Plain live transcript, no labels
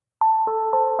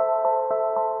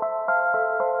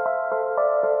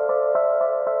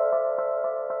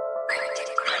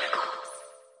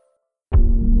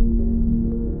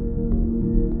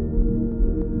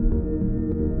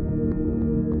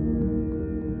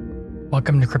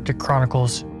Welcome to Cryptic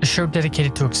Chronicles, a show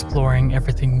dedicated to exploring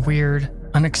everything weird,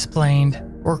 unexplained,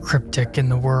 or cryptic in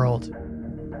the world.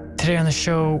 Today on the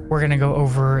show, we're going to go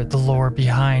over the lore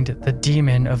behind the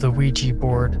demon of the Ouija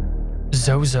board,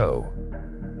 Zozo.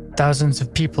 Thousands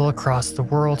of people across the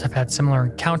world have had similar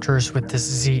encounters with this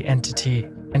Z entity,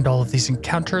 and all of these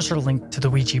encounters are linked to the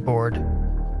Ouija board.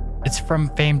 It's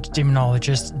from famed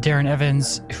demonologist Darren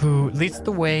Evans, who leads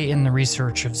the way in the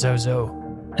research of Zozo.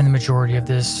 And the majority of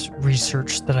this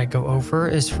research that I go over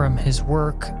is from his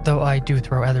work, though I do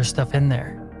throw other stuff in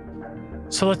there.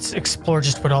 So let's explore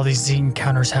just what all these Z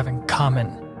encounters have in common,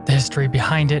 the history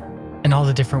behind it, and all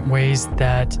the different ways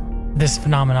that this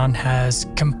phenomenon has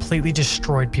completely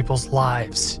destroyed people's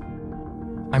lives.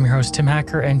 I'm your host, Tim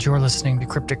Hacker, and you're listening to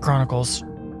Cryptic Chronicles.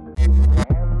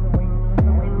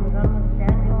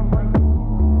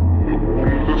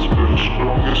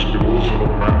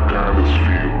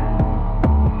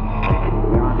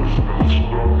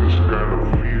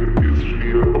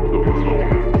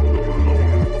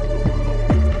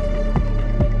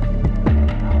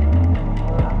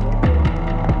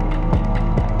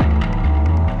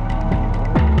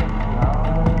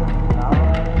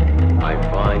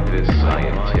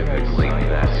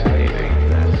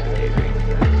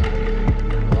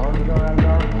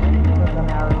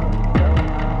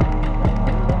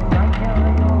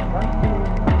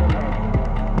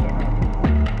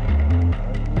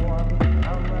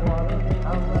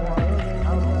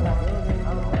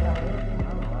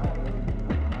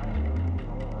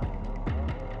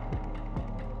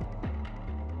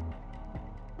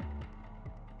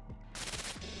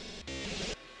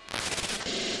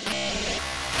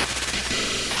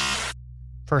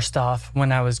 First off,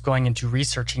 when I was going into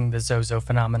researching the Zozo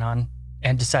phenomenon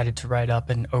and decided to write up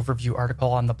an overview article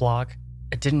on the blog,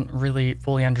 I didn't really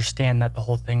fully understand that the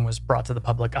whole thing was brought to the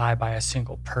public eye by a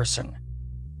single person,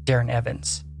 Darren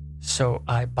Evans. So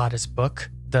I bought his book,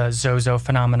 The Zozo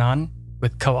Phenomenon,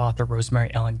 with co-author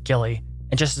Rosemary Ellen Gilly,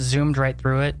 and just zoomed right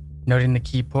through it, noting the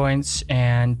key points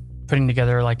and putting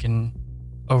together like an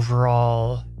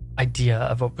overall idea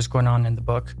of what was going on in the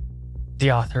book.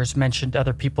 The authors mentioned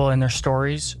other people in their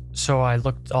stories, so I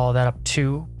looked all that up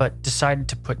too, but decided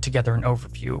to put together an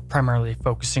overview, primarily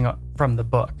focusing from the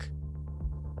book.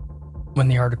 When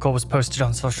the article was posted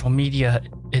on social media,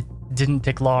 it didn't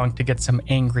take long to get some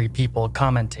angry people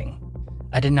commenting.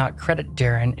 I did not credit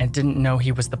Darren and didn't know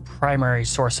he was the primary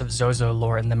source of Zozo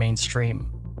lore in the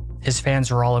mainstream. His fans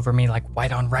were all over me like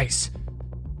white on rice.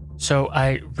 So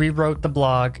I rewrote the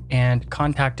blog and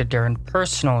contacted Darren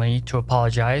personally to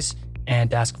apologize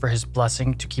and asked for his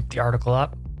blessing to keep the article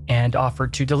up, and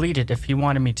offered to delete it if he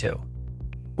wanted me to.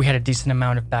 We had a decent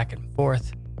amount of back and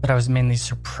forth, but I was mainly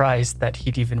surprised that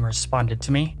he'd even responded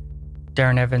to me.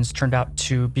 Darren Evans turned out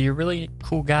to be a really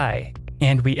cool guy,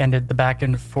 and we ended the back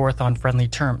and forth on friendly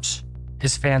terms.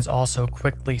 His fans also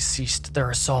quickly ceased their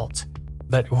assault.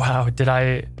 But wow, did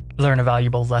I learn a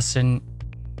valuable lesson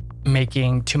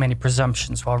making too many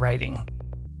presumptions while writing.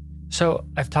 So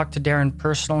I've talked to Darren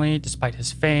personally despite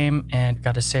his fame, and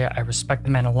gotta say I respect the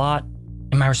man a lot,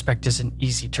 and my respect isn't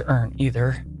easy to earn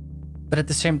either. But at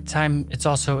the same time, it's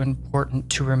also important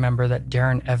to remember that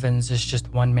Darren Evans is just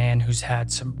one man who's had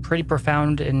some pretty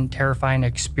profound and terrifying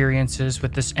experiences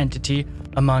with this entity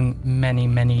among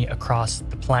many across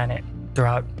the planet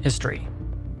throughout history.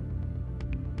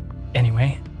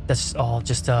 Anyway, that's all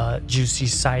just a juicy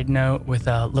side note with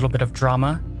a little bit of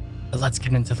drama, but let's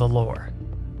get into the lore.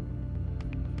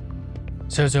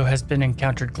 Zozo has been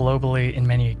encountered globally in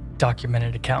many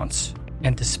documented accounts,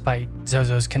 and despite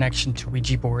Zozo's connection to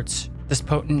Ouija boards, this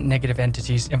potent negative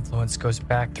entity's influence goes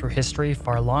back through history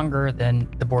far longer than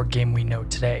the board game we know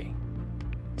today.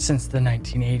 Since the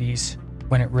 1980s,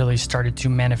 when it really started to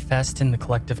manifest in the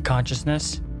collective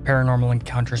consciousness, paranormal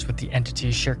encounters with the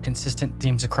entity share consistent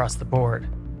themes across the board.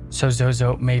 So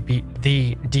Zozo may be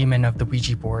the demon of the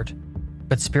Ouija board,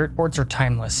 but spirit boards are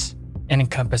timeless and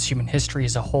encompass human history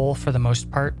as a whole for the most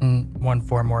part in one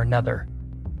form or another.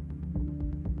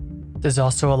 There's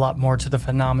also a lot more to the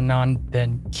phenomenon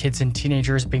than kids and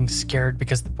teenagers being scared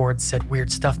because the board said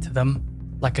weird stuff to them.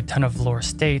 Like a ton of lore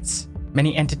states,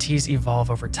 many entities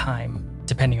evolve over time,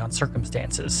 depending on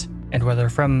circumstances, and whether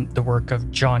from the work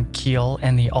of John Keel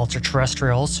and the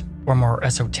ultra-terrestrials, or more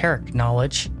esoteric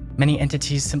knowledge, many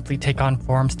entities simply take on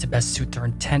forms to best suit their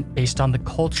intent based on the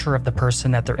culture of the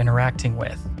person that they're interacting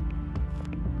with.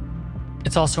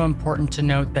 It's also important to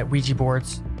note that Ouija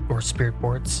boards, or spirit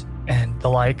boards, and the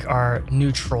like are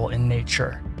neutral in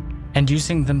nature, and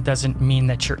using them doesn't mean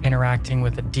that you're interacting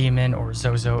with a demon or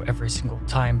Zozo every single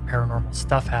time paranormal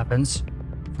stuff happens.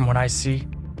 From what I see,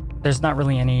 there's not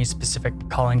really any specific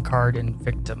calling card in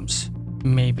victims.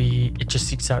 Maybe it just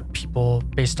seeks out people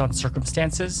based on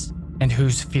circumstances and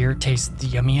whose fear tastes the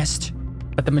yummiest.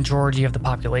 But the majority of the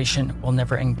population will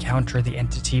never encounter the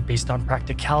entity based on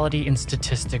practicality and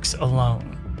statistics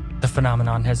alone. The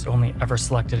phenomenon has only ever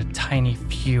selected a tiny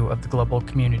few of the global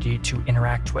community to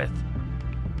interact with.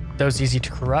 Those easy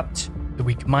to corrupt, the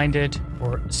weak-minded,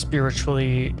 or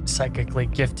spiritually, psychically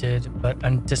gifted but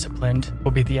undisciplined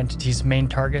will be the entity's main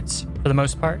targets for the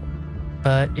most part.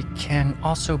 But it can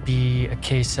also be a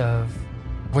case of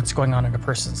what's going on in a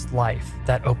person's life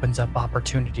that opens up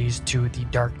opportunities to the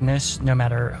darkness no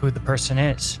matter who the person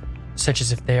is, such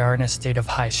as if they are in a state of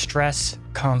high stress,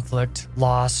 conflict,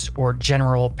 loss, or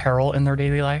general peril in their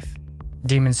daily life.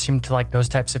 Demons seem to like those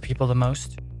types of people the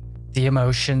most. The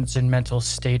emotions and mental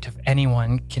state of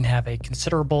anyone can have a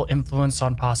considerable influence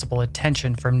on possible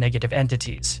attention from negative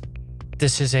entities.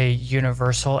 This is a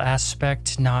universal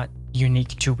aspect, not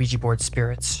unique to Ouija board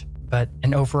spirits, but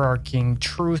an overarching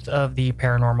truth of the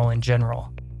paranormal in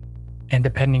general. And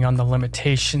depending on the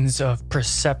limitations of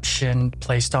perception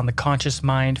placed on the conscious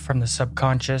mind from the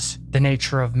subconscious, the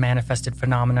nature of manifested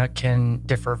phenomena can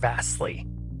differ vastly.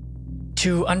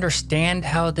 To understand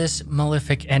how this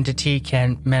malefic entity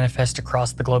can manifest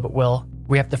across the globe at will,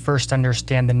 we have to first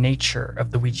understand the nature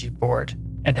of the Ouija board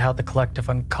and how the collective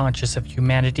unconscious of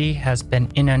humanity has been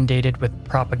inundated with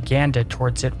propaganda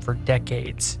towards it for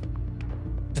decades.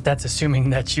 But that's assuming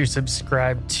that you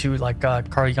subscribe to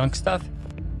Carl Jung stuff.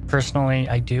 Personally,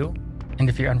 I do. And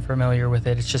if you're unfamiliar with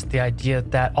it, it's just the idea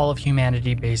that all of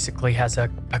humanity basically has a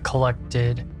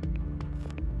collected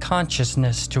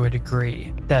consciousness to a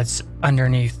degree that's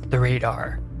underneath the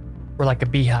radar. We're like a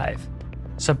beehive.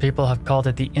 Some people have called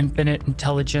it the infinite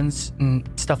intelligence and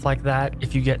stuff like that.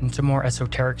 If you get into more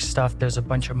esoteric stuff, there's a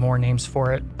bunch of more names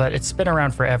for it, but it's been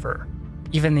around forever.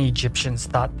 Even the Egyptians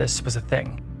thought this was a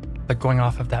thing. But going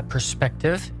off of that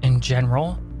perspective, in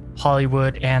general,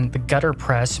 Hollywood and the gutter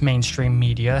press mainstream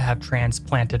media have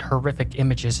transplanted horrific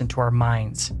images into our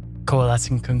minds,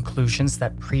 coalescing conclusions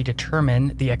that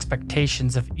predetermine the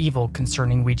expectations of evil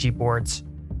concerning Ouija boards.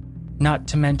 Not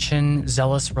to mention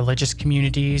zealous religious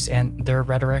communities and their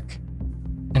rhetoric.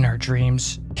 In our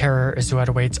dreams, terror is what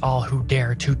awaits all who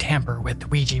dare to tamper with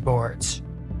Ouija boards.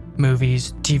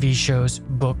 Movies, TV shows,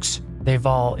 books, they've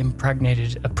all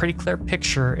impregnated a pretty clear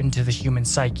picture into the human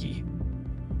psyche.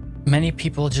 Many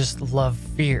people just love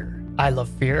fear. I love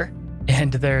fear,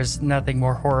 and there's nothing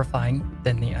more horrifying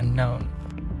than the unknown.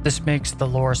 This makes the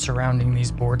lore surrounding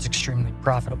these boards extremely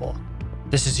profitable.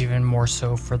 This is even more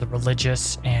so for the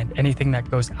religious and anything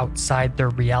that goes outside their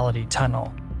reality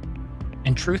tunnel.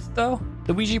 In truth, though,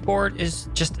 the Ouija board is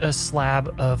just a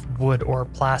slab of wood or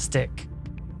plastic.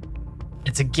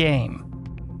 It's a game.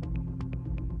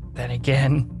 Then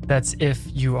again, that's if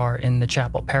you are in the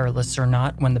Chapel Perilous or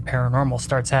not when the paranormal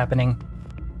starts happening.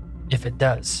 If it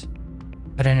does.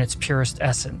 But in its purest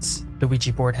essence, the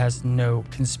Ouija board has no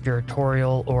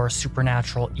conspiratorial or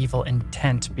supernatural evil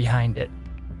intent behind it.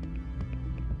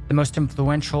 The most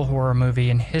influential horror movie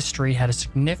in history had a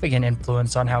significant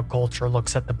influence on how culture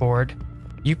looks at the board.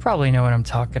 You probably know what I'm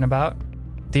talking about.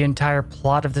 The entire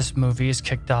plot of this movie is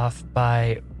kicked off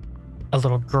by a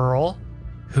little girl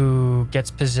who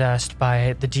gets possessed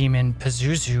by the demon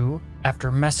Pazuzu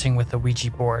after messing with the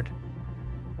Ouija board.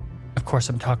 Of course,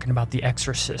 I'm talking about The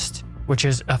Exorcist, which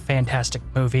is a fantastic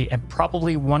movie and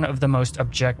probably one of the most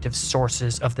objective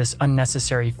sources of this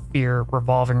unnecessary fear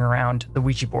revolving around the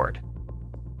Ouija board.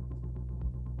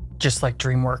 Just like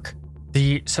dream work,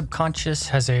 the subconscious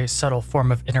has a subtle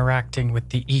form of interacting with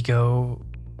the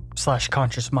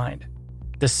ego/conscious mind.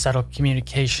 This subtle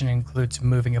communication includes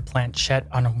moving a planchette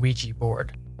on a Ouija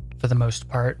board, for the most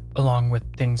part, along with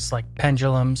things like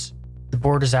pendulums. The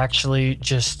board is actually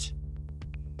just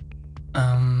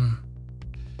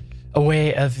a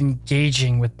way of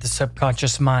engaging with the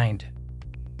subconscious mind.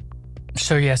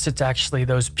 So yes, it's actually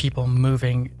those people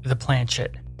moving the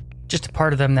planchette. Just a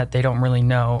part of them that they don't really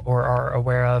know or are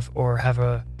aware of or have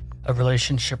a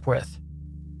relationship with.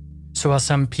 So while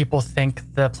some people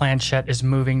think the planchette is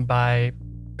moving by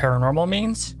paranormal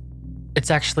means, it's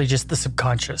actually just the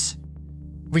subconscious.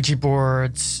 Ouija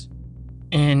boards,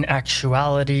 in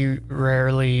actuality,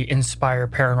 rarely inspire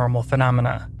paranormal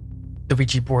phenomena. The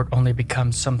Ouija board only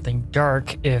becomes something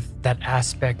dark if that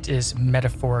aspect is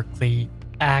metaphorically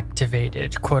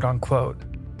activated, quote unquote.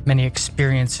 Many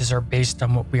experiences are based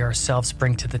on what we ourselves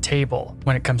bring to the table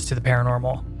when it comes to the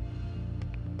paranormal.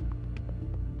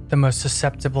 The most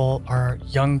susceptible are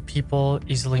young people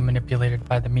easily manipulated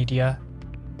by the media,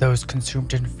 those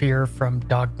consumed in fear from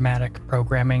dogmatic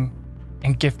programming,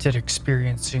 and gifted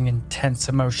experiencing intense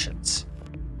emotions.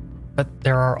 But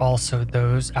there are also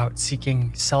those out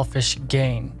seeking selfish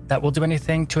gain that will do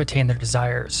anything to attain their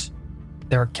desires.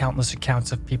 There are countless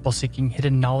accounts of people seeking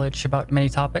hidden knowledge about many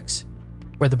topics,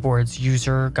 where the board's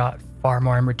user got far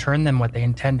more in return than what they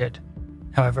intended.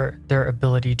 However, their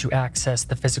ability to access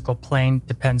the physical plane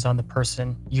depends on the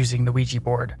person using the Ouija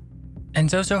board.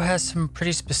 And Zozo has some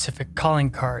pretty specific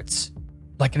calling cards,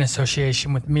 like an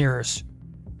association with mirrors.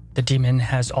 The demon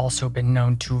has also been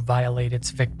known to violate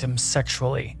its victims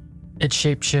sexually. It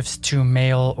shapeshifts to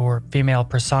male or female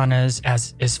personas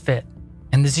as is fit,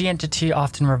 and the Z entity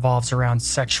often revolves around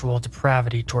sexual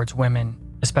depravity towards women,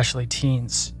 especially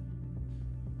teens.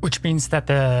 Which means that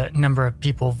the number of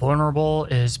people vulnerable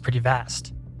is pretty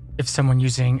vast. If someone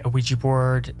using a Ouija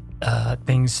board,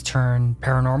 things turn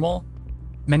paranormal,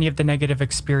 many of the negative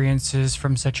experiences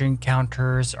from such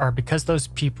encounters are because those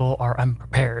people are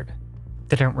unprepared.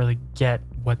 They don't really get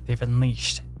what they've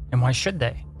unleashed, and why should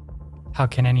they? How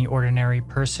can any ordinary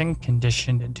person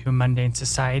conditioned into a mundane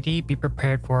society be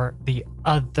prepared for the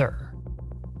other?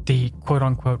 The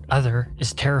quote-unquote other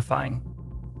is terrifying.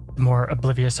 The more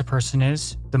oblivious a person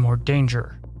is, the more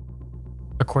danger.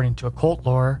 According to occult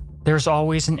lore, there's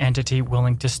always an entity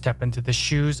willing to step into the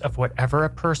shoes of whatever a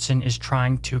person is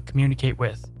trying to communicate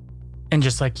with. And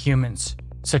just like humans,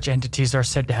 such entities are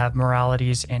said to have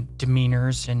moralities and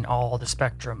demeanors in all the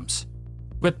spectrums,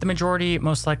 with the majority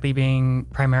most likely being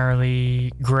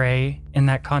primarily gray in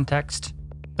that context.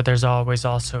 But there's always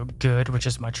also good, which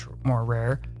is much more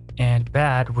rare, and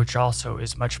bad, which also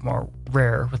is much more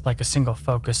rare, with like a single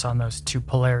focus on those two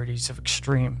polarities of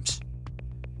extremes,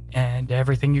 and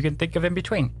everything you can think of in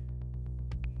between.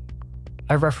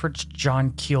 I referenced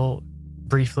John Keel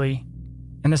briefly,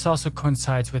 and this also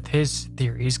coincides with his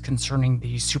theories concerning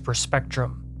the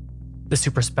superspectrum. The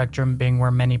superspectrum being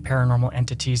where many paranormal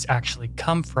entities actually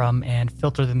come from and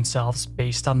filter themselves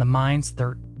based on the minds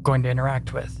they're going to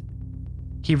interact with.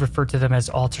 He referred to them as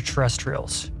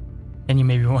ultra-terrestrials. And you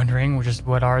may be wondering,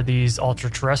 what are these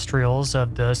ultra-terrestrials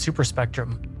of the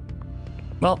superspectrum?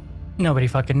 Well, nobody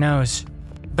fucking knows.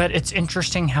 But it's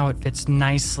interesting how it fits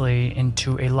nicely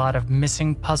into a lot of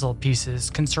missing puzzle pieces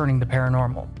concerning the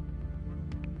paranormal.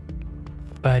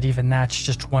 But even that's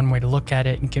just one way to look at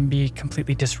it and can be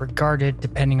completely disregarded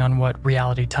depending on what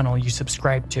reality tunnel you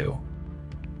subscribe to.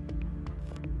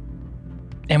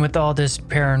 And with all this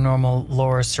paranormal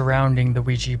lore surrounding the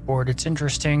Ouija board, it's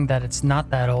interesting that it's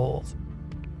not that old.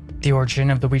 The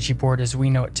origin of the Ouija board as we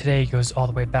know it today goes all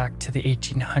the way back to the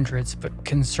 1800s, but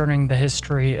concerning the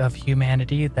history of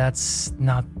humanity, that's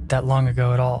not that long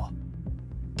ago at all.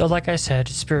 Though like I said,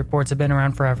 spirit boards have been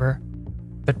around forever,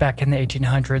 but back in the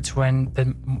 1800s when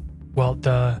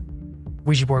the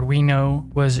Ouija board we know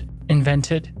was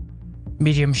invented,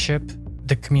 mediumship,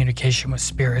 the communication with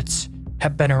spirits,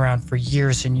 have been around for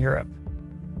years in Europe.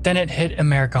 Then it hit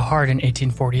America hard in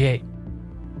 1848.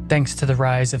 Thanks to the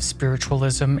rise of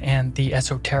spiritualism and the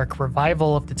esoteric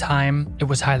revival of the time, it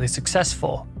was highly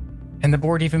successful, and the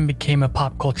board even became a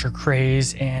pop culture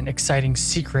craze and exciting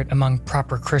secret among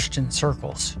proper Christian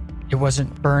circles. It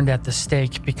wasn't burned at the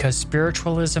stake because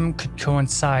spiritualism could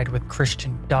coincide with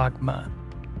Christian dogma,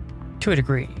 to a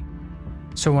degree.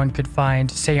 So one could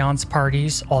find seance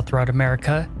parties all throughout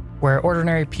America where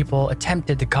ordinary people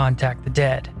attempted to contact the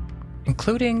dead,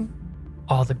 including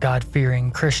all the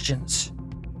God-fearing Christians.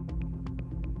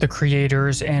 The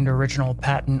creators and original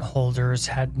patent holders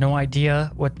had no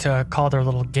idea what to call their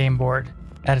little game board.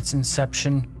 At its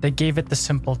inception, they gave it the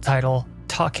simple title,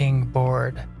 Talking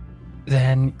Board.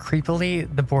 Then,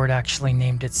 creepily, the board actually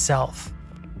named itself.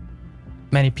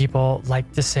 Many people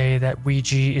like to say that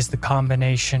Ouija is the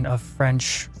combination of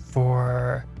French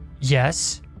for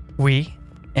yes, oui,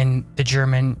 and the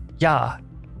German ja,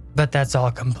 but that's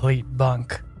all complete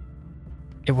bunk.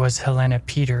 It was Helena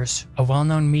Peters, a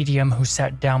well-known medium who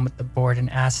sat down with the board and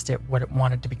asked it what it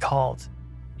wanted to be called.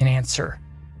 In answer,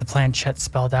 the planchette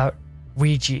spelled out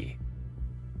Ouija.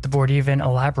 The board even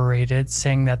elaborated,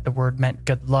 saying that the word meant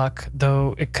good luck,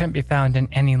 though it couldn't be found in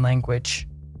any language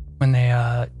when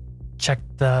they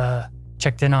checked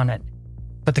in on it.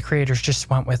 But the creators just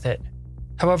went with it.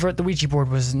 However, the Ouija board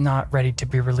was not ready to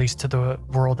be released to the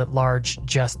world at large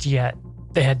just yet.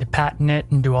 They had to patent it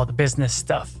and do all the business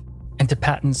stuff. And to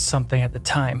patent something at the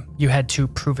time, you had to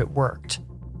prove it worked.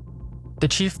 The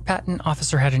chief patent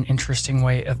officer had an interesting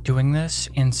way of doing this,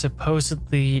 and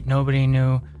supposedly nobody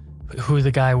knew who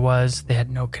the guy was. They had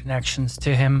no connections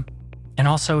to him, and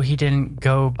also he didn't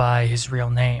go by his real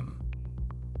name.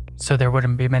 So there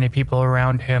wouldn't be many people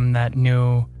around him that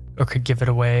knew or could give it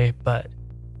away, but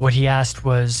what he asked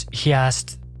was, he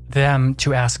asked them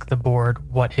to ask the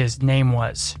board what his name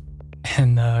was.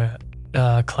 And the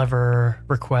clever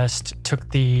request took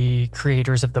the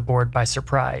creators of the board by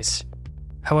surprise.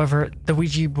 However, the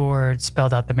Ouija board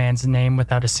spelled out the man's name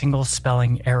without a single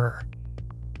spelling error,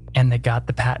 and they got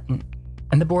the patent,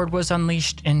 and the board was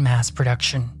unleashed in mass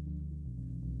production.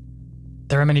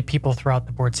 There are many people throughout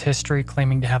the board's history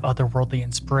claiming to have otherworldly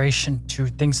inspiration to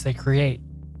things they create.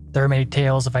 There are many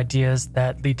tales of ideas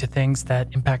that lead to things that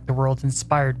impact the world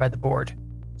inspired by the board,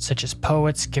 such as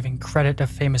poets giving credit of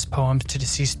famous poems to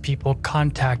deceased people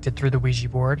contacted through the Ouija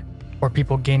board, or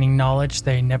people gaining knowledge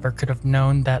they never could have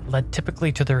known that led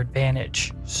typically to their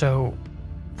advantage. So,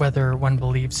 whether one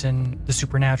believes in the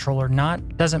supernatural or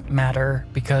not doesn't matter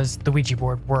because the Ouija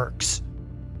board works.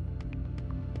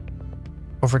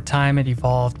 Over time, it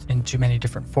evolved into many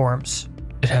different forms.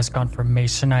 It has gone from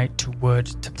masonite to wood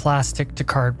to plastic to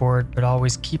cardboard, but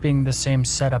always keeping the same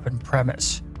setup and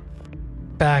premise.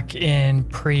 Back in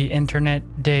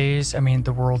pre-internet days,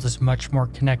 the world is much more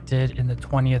connected in the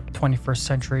 20th, 21st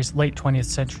centuries, late 20th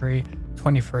century,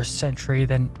 21st century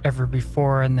than ever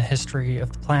before in the history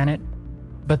of the planet.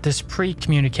 But this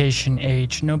pre-communication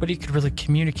age, nobody could really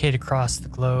communicate across the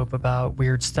globe about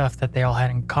weird stuff that they all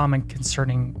had in common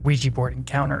concerning Ouija board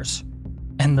encounters.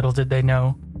 And little did they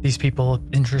know, these people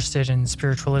interested in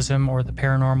spiritualism or the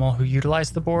paranormal who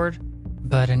utilized the board,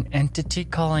 but an entity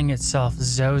calling itself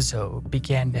Zozo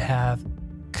began to have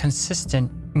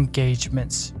consistent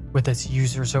engagements with its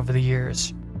users over the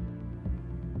years.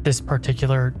 This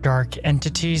particular dark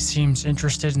entity seems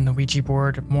interested in the Ouija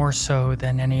board more so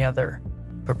than any other,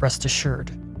 but rest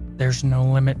assured, there's no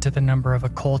limit to the number of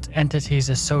occult entities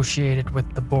associated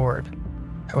with the board.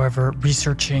 However,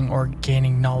 researching or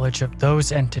gaining knowledge of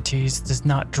those entities does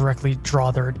not directly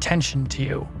draw their attention to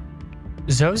you.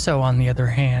 Zozo, on the other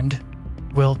hand,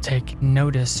 will take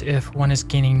notice if one is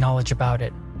gaining knowledge about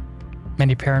it.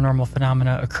 Many paranormal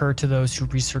phenomena occur to those who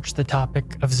research the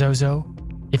topic of Zozo.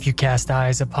 If you cast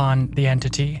eyes upon the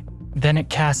entity, then it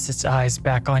casts its eyes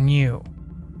back on you.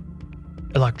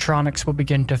 Electronics will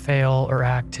begin to fail or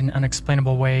act in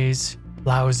unexplainable ways.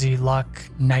 Lousy luck,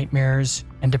 nightmares,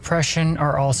 and depression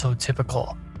are also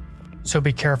typical. So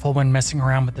be careful when messing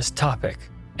around with this topic,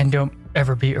 and don't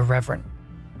ever be irreverent.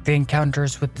 The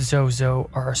encounters with Zozo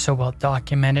are so well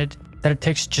documented that it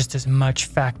takes just as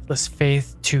much factless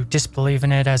faith to disbelieve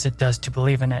in it as it does to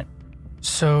believe in it.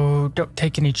 So don't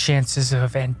take any chances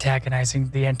of antagonizing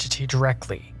the entity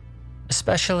directly,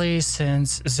 especially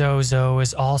since Zozo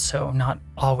is also not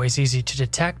always easy to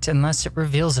detect unless it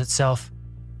reveals itself.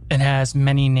 It has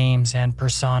many names and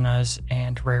personas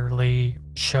and rarely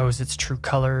shows its true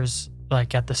colors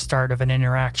like at the start of an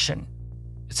interaction.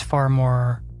 It's far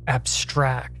more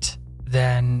abstract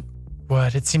than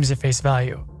what it seems at face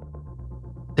value.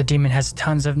 The demon has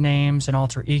tons of names and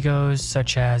alter egos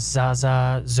such as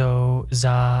Zaza, Zo,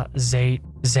 Za, Zate,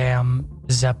 Zam,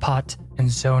 Zepat, and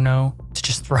Zono, to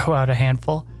just throw out a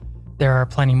handful. There are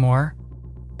plenty more,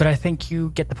 but I think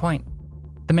you get the point.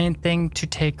 The main thing to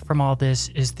take from all this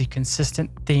is the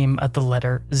consistent theme of the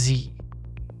letter Z.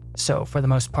 So, for the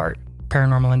most part,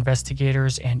 paranormal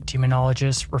investigators and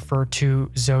demonologists refer to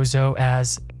Zozo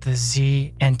as the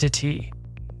Z entity.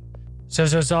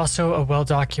 Zozo is also a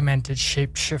well-documented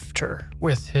shapeshifter,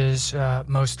 with his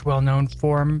most well-known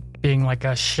form being like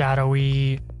a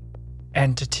shadowy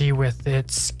entity with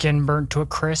its skin burnt to a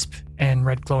crisp and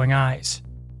red glowing eyes.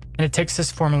 And it takes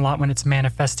this form a lot when it's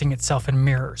manifesting itself in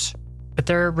mirrors. But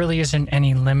there really isn't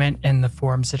any limit in the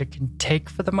forms that it can take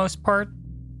for the most part,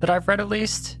 that I've read at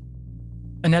least.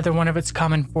 Another one of its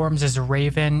common forms is a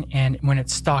raven, and when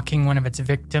it's stalking one of its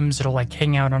victims, it'll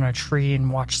hang out on a tree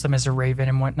and watch them as a raven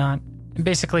and whatnot. And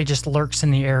basically just lurks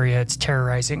in the area it's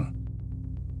terrorizing.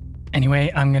 Anyway,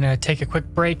 I'm gonna take a quick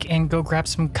break and go grab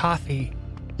some coffee.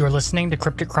 You're listening to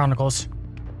Cryptic Chronicles.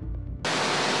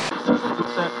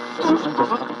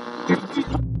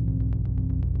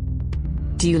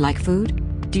 Do you like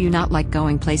food? Do you not like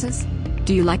going places?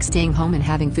 Do you like staying home and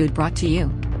having food brought to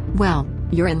you? Well,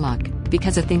 you're in luck,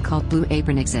 because a thing called Blue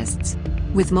Apron exists.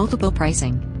 With multiple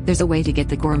pricing, there's a way to get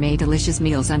the gourmet delicious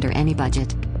meals under any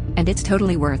budget. And it's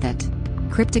totally worth it.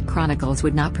 Cryptic Chronicles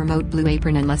would not promote Blue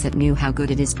Apron unless it knew how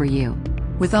good it is for you.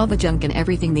 With all the junk and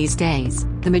everything these days,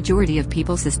 the majority of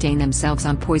people sustain themselves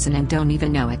on poison and don't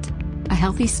even know it. A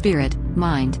healthy spirit,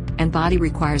 mind, and body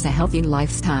requires a healthy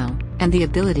lifestyle, and the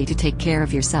ability to take care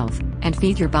of yourself, and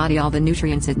feed your body all the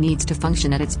nutrients it needs to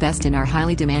function at its best in our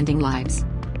highly demanding lives.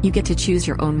 You get to choose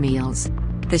your own meals.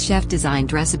 The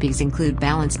chef-designed recipes include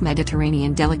balanced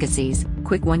Mediterranean delicacies,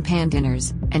 quick one-pan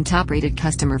dinners, and top-rated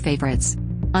customer favorites.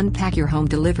 Unpack your home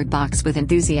delivered box with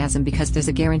enthusiasm because there's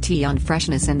a guarantee on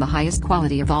freshness and the highest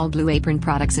quality of all Blue Apron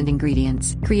products and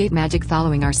ingredients. Create magic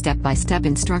following our step-by-step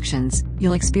instructions.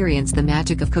 You'll experience the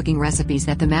magic of cooking recipes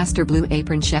that the master Blue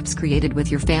Apron chefs created with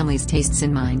your family's tastes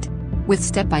in mind. With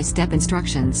step-by-step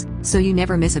instructions, so you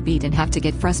never miss a beat and have to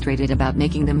get frustrated about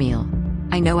making the meal.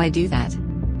 I know I do that.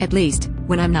 At least,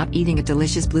 when I'm not eating a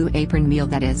delicious Blue Apron meal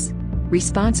that is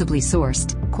responsibly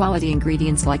sourced, quality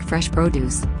ingredients like fresh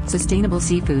produce, sustainable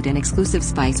seafood and exclusive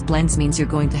spice blends means you're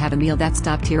going to have a meal that's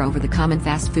top tier over the common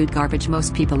fast food garbage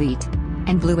most people eat.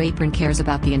 And Blue Apron cares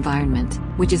about the environment,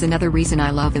 which is another reason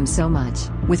I love them so much.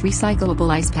 With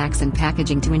recyclable ice packs and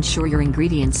packaging to ensure your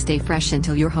ingredients stay fresh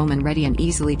until you're home and ready and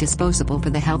easily disposable for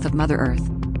the health of Mother Earth.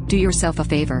 Do yourself a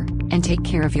favor, and take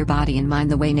care of your body and mind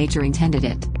the way nature intended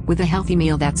it, with a healthy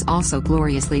meal that's also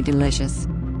gloriously delicious.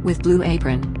 With Blue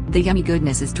Apron, the yummy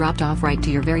goodness is dropped off right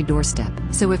to your very doorstep.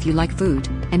 So if you like food,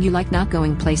 and you like not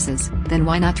going places, then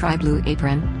why not try Blue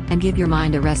Apron, and give your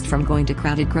mind a rest from going to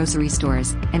crowded grocery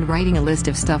stores, and writing a list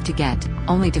of stuff to get,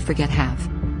 only to forget half.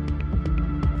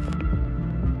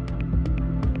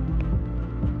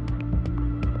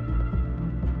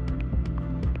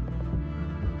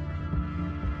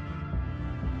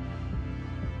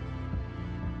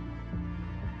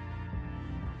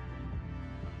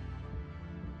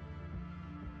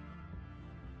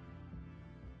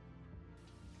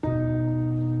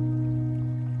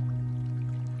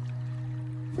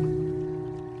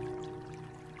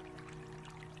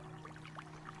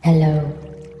 Hello,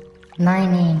 my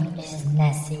name is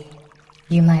Nessie.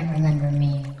 You might remember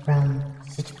me from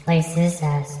such places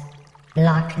as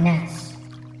Loch Ness,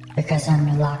 because I'm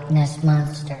the Loch Ness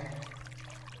Monster.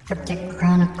 Cryptic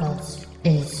Chronicles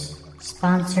is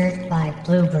sponsored by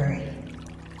Blueberry.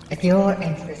 If you're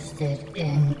interested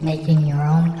in making your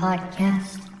own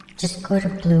podcast, just go to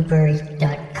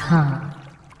blueberry.com,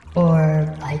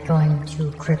 or by going to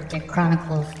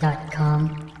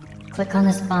crypticchronicles.com, click on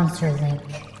the sponsor link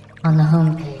on the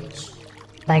homepage.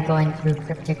 By going through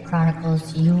Cryptic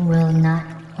Chronicles, you will not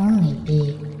only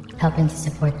be helping to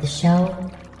support the show,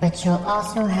 but you'll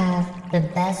also have the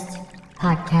best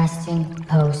podcasting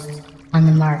host on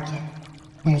the market.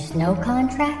 There's no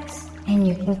contracts, and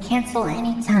you can cancel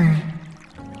anytime.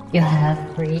 You'll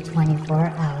have free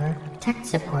 24-hour tech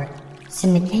support,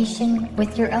 syndication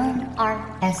with your own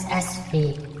RSS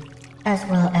feed, as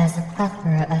well as a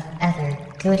plethora of other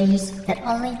goodies that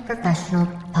only professional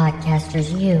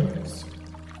podcasters use.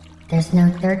 There's no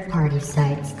third-party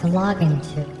sites to log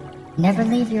into. Never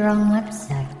leave your own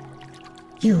website.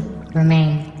 You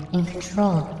remain in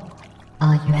control.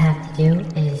 All you have to do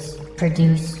is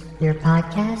produce your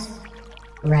podcast,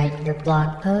 write your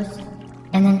blog post,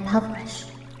 and then publish,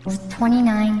 with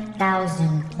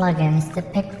 29,000 plugins to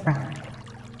pick from.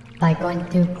 By going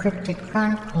through Cryptic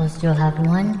Chronicles, you'll have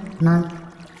 1 month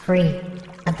free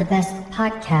of the best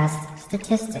podcast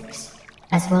statistics,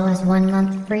 as well as 1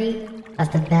 month free of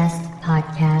the best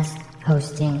podcast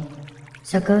hosting.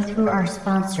 So go through our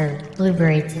sponsor,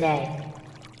 Blueberry, today.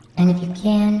 And if you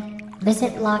can,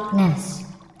 visit Loch Ness,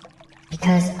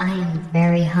 because I am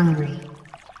very hungry.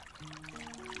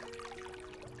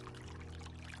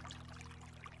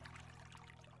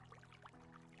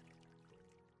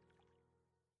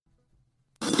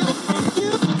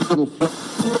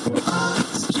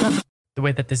 The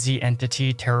way that the Z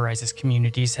entity terrorizes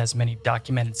communities has many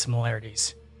documented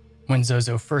similarities. When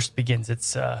Zozo first begins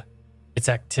its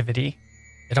activity,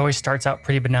 it always starts out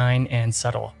pretty benign and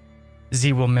subtle.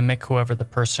 Z will mimic whoever the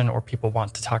person or people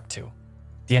want to talk to.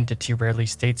 The entity rarely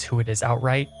states who it is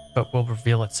outright, but will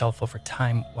reveal itself over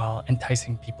time while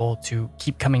enticing people to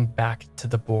keep coming back to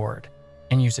the board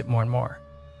and use it more and more.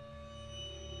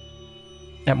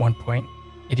 At one point,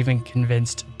 it even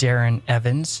convinced Darren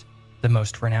Evans, the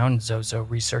most renowned Zozo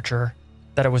researcher,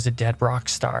 that it was a dead rock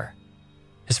star.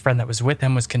 His friend that was with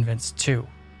him was convinced too.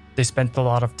 They spent a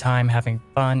lot of time having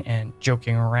fun and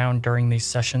joking around during these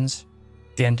sessions.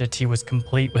 The entity was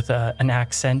complete with an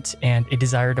accent and a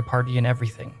desire to party and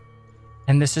everything.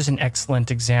 And this is an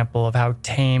excellent example of how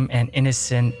tame and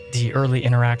innocent the early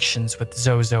interactions with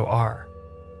Zozo are.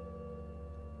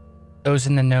 Those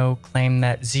in the know claim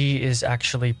that Z is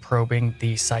actually probing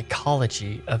the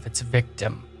psychology of its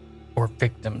victim, or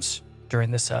victims,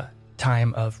 during this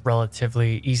time of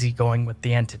relatively easygoing with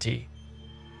the entity.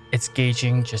 It's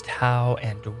gauging just how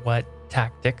and what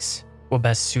tactics will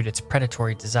best suit its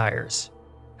predatory desires.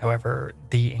 However,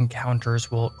 the encounters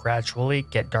will gradually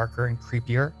get darker and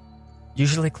creepier,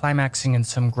 usually climaxing in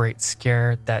some great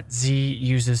scare that Z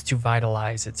uses to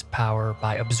vitalize its power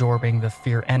by absorbing the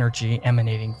fear energy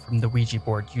emanating from the Ouija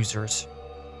board users.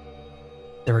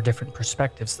 There are different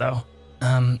perspectives though.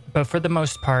 But for the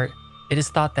most part, it is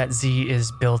thought that Z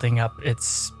is building up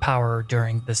its power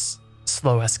during this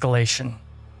slow escalation.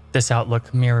 This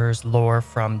outlook mirrors lore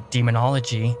from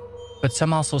demonology, but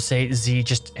some also say Z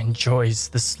just enjoys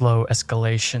the slow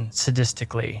escalation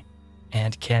sadistically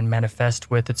and can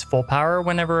manifest with its full power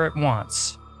whenever it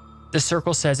wants. The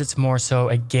Circle says it's more so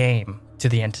a game to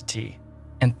the entity,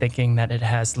 and thinking that it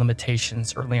has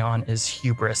limitations early on is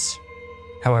hubris.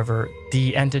 However,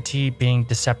 the entity being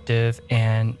deceptive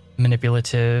and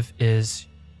manipulative is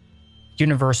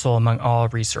universal among all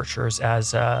researchers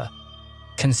as a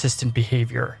consistent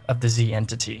behavior of the Z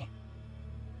entity.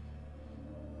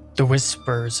 The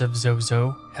whispers of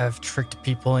Zozo have tricked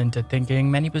people into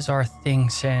thinking many bizarre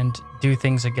things and do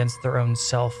things against their own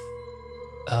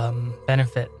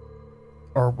benefit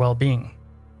or well-being.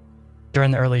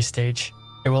 During the early stage,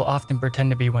 it will often pretend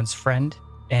to be one's friend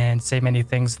and say many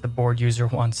things the board user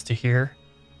wants to hear.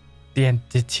 The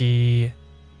entity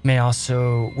may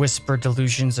also whisper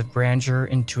delusions of grandeur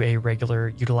into a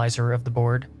regular utilizer of the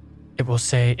board. It will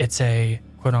say it's a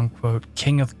quote-unquote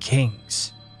king of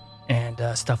kings and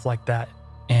stuff like that,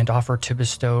 and offer to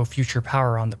bestow future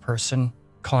power on the person,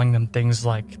 calling them things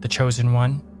like the chosen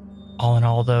one. All in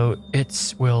all, though,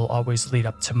 it will always lead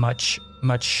up to much,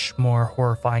 much more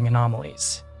horrifying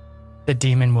anomalies. The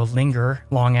demon will linger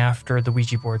long after the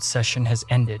Ouija board session has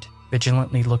ended,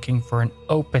 vigilantly looking for an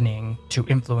opening to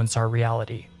influence our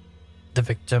reality, the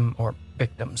victim or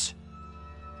victims.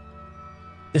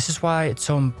 This is why it's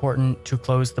so important to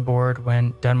close the board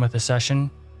when done with a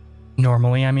session.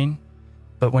 Normally, I mean.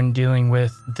 But when dealing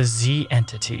with the Z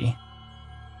entity,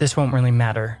 this won't really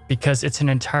matter because it's an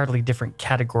entirely different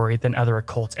category than other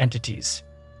occult entities.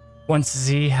 Once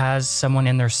Z has someone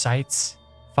in their sights,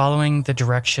 following the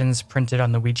directions printed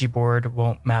on the Ouija board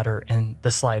won't matter in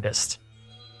the slightest.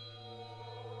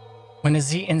 When a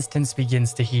Z instance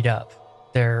begins to heat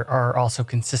up, there are also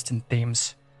consistent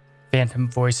themes. Phantom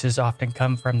voices often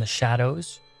come from the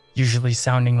shadows, usually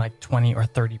sounding like 20 or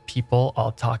 30 people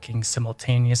all talking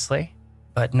simultaneously,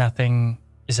 but nothing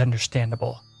is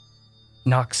understandable.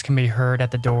 Knocks can be heard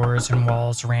at the doors and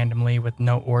walls randomly with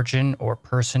no origin or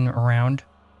person around.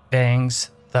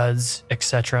 Bangs, thuds,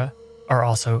 etc. are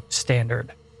also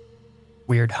standard.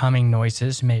 Weird humming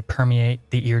noises may permeate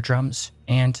the eardrums,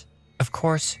 and, of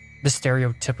course, the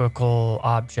stereotypical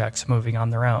objects moving on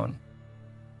their own.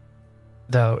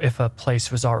 Though if a place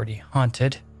was already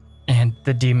haunted, and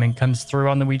the demon comes through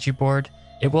on the Ouija board,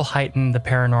 it will heighten the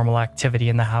paranormal activity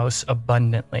in the house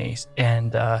abundantly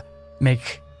and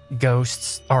make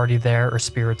ghosts already there or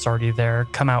spirits already there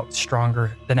come out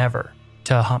stronger than ever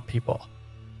to haunt people.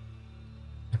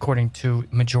 According to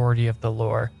majority of the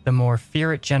lore, the more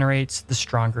fear it generates, the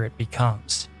stronger it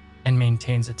becomes, and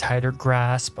maintains a tighter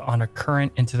grasp on a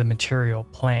current into the material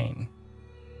plane.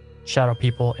 Shadow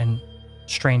people and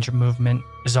strange movement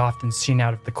is often seen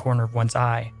out of the corner of one's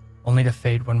eye, only to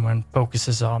fade when one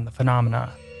focuses on the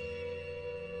phenomena.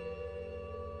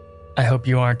 I hope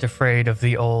you aren't afraid of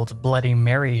the old Bloody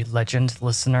Mary legend,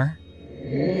 listener.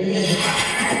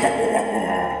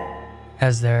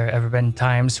 Has there ever been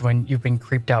times when you've been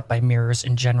creeped out by mirrors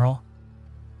in general?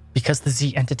 Because the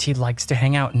Z entity likes to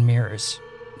hang out in mirrors.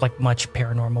 Like much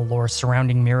paranormal lore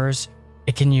surrounding mirrors,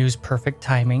 it can use perfect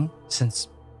timing, since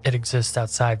it exists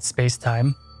outside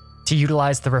space-time, to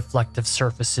utilize the reflective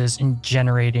surfaces in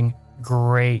generating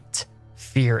great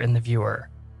fear in the viewer,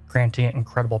 granting it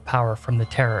incredible power from the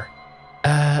terror.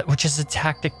 Which is a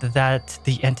tactic that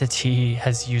the entity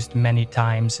has used many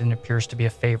times and appears to be a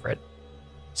favorite.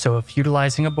 So if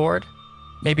utilizing a board,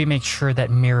 maybe make sure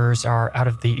that mirrors are out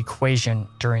of the equation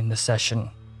during the session.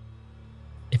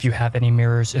 If you have any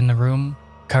mirrors in the room,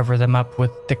 cover them up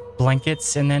with thick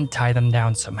blankets and then tie them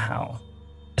down somehow.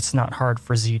 It's not hard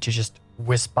for Z to just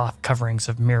wisp off coverings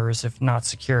of mirrors if not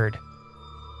secured.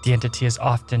 The entity is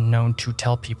often known to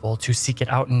tell people to seek it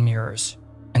out in mirrors,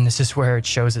 and this is where it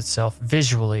shows itself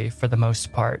visually for the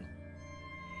most part.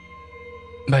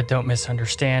 But don't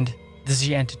misunderstand, the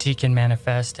Z entity can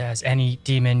manifest as any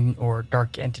demon or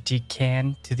dark entity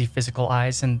can to the physical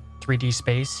eyes in 3D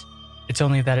space. It's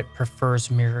only that it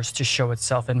prefers mirrors to show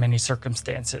itself in many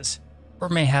circumstances, or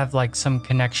may have like some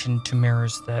connection to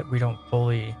mirrors that we don't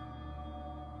fully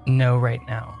know right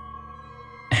now.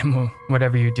 And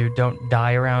whatever you do, don't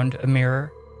die around a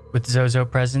mirror with Zozo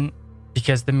present,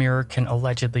 because the mirror can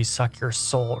allegedly suck your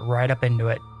soul right up into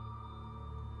it.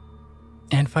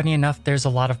 And funny enough, there's a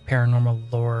lot of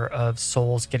paranormal lore of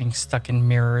souls getting stuck in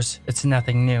mirrors. It's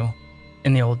nothing new.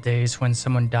 In the old days, when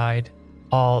someone died,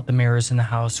 all the mirrors in the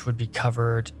house would be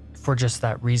covered for just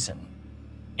that reason.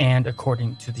 And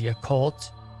according to the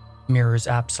occult, mirrors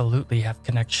absolutely have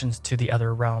connections to the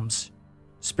other realms,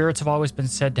 spirits have always been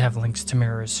said to have links to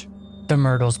mirrors. The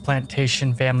Myrtle's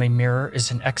Plantation family mirror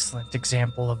is an excellent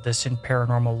example of this in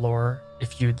paranormal lore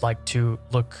if you'd like to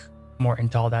look more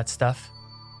into all that stuff.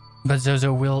 But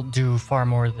Zozo will do far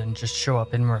more than just show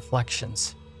up in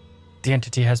reflections. The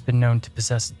entity has been known to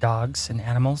possess dogs and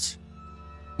animals.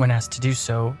 When asked to do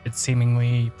so, it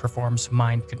seemingly performs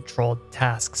mind-controlled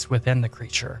tasks within the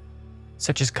creature,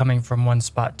 such as coming from one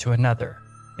spot to another.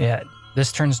 Yet,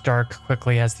 this turns dark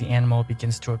quickly as the animal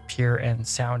begins to appear and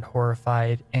sound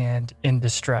horrified and in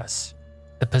distress.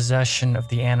 The possession of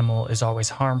the animal is always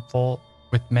harmful,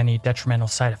 with many detrimental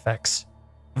side effects: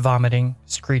 vomiting,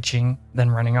 screeching, then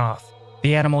running off.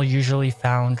 The animal usually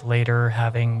found later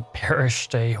having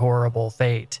perished a horrible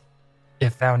fate,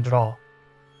 if found at all.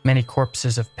 Many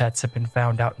corpses of pets have been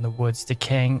found out in the woods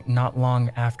decaying not long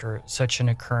after such an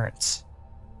occurrence.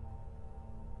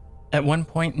 At one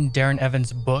point in Darren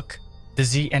Evans' book, the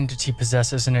Z entity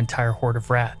possesses an entire horde of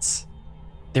rats.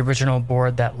 The original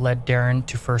board that led Darren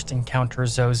to first encounter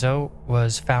Zozo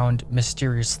was found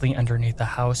mysteriously underneath a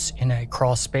house in a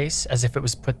crawl space, as if it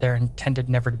was put there intended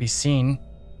never to be seen.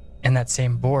 In that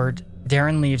same board,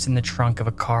 Darren leaves in the trunk of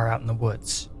a car out in the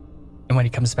woods. And when he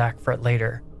comes back for it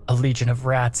later, a legion of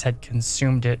rats had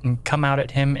consumed it and come out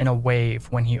at him in a wave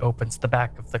when he opens the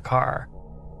back of the car.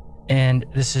 And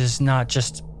this is not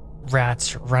just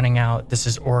rats running out, this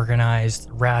is organized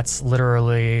rats,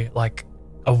 literally like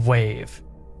a wave,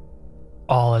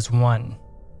 all as one.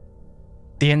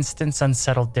 The instance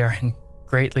unsettled Darren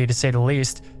greatly, to say the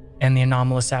least, and the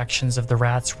anomalous actions of the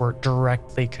rats were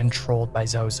directly controlled by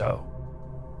Zozo.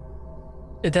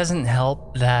 It doesn't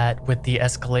help that with the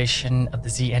escalation of the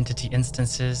Z entity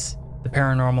instances, the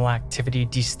paranormal activity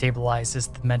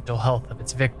destabilizes the mental health of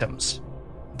its victims.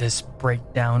 This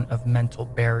breakdown of mental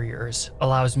barriers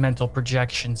allows mental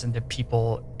projections into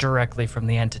people directly from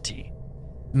the entity.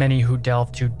 Many who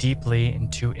delve too deeply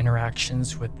into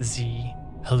interactions with the Z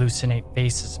hallucinate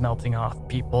faces melting off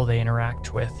people they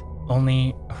interact with,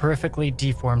 only horrifically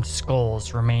deformed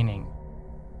skulls remaining.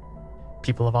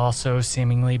 People have also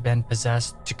seemingly been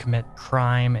possessed to commit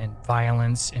crime and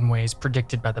violence in ways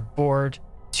predicted by the board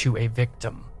to a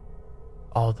victim,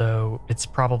 although it's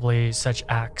probably such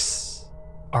acts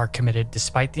are committed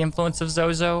despite the influence of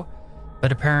Zozo,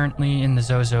 but apparently in the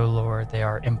Zozo lore they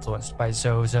are influenced by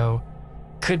Zozo.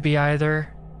 Could be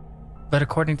either, but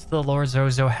according to the lore,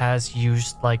 Zozo has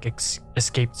used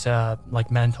escaped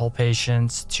mental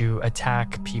patients to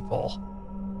attack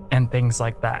people and things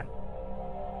like that.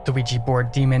 The Ouija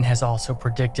board demon has also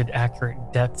predicted accurate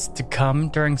deaths to come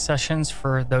during sessions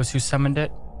for those who summoned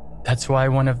it. That's why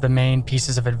one of the main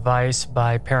pieces of advice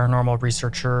by paranormal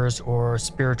researchers or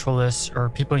spiritualists or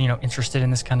people, interested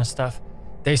in this kind of stuff,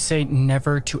 they say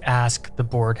never to ask the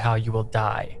board how you will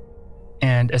die.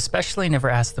 And especially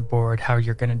never ask the board how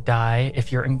you're going to die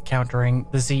if you're encountering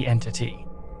the Z entity.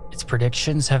 Its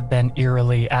predictions have been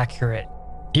eerily accurate,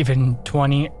 even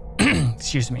 20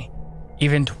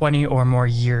 or more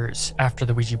years after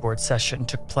the Ouija board session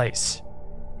took place.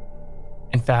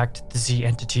 In fact, the Z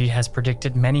entity has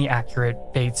predicted many accurate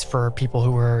fates for people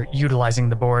who were utilizing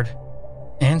the board,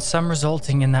 and some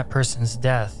resulting in that person's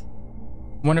death.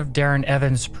 One of Darren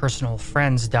Evans' personal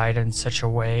friends died in such a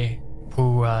way,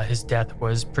 his death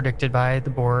was predicted by the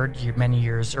board many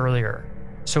years earlier.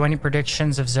 So any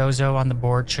predictions of Zozo on the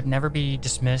board should never be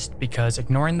dismissed, because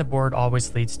ignoring the board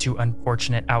always leads to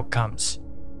unfortunate outcomes.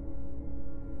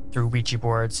 Through Ouija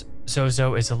boards,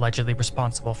 Zozo is allegedly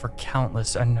responsible for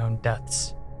countless unknown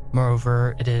deaths.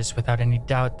 Moreover, it is without any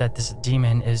doubt that this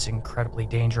demon is incredibly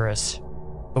dangerous.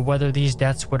 But whether these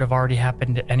deaths would have already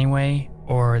happened anyway,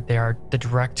 or they are the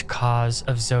direct cause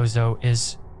of Zozo,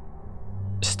 is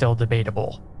still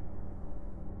debatable.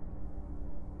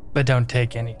 But don't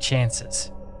take any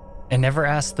chances. And never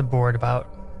ask the board about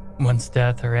one's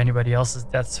death or anybody else's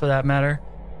deaths for that matter.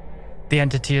 The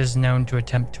entity is known to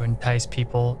attempt to entice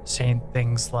people, saying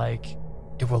things like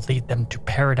it will lead them to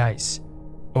paradise,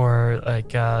 or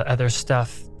other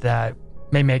stuff that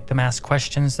may make them ask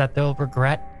questions that they'll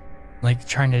regret, like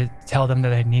trying to tell them that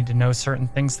they need to know certain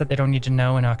things that they don't need to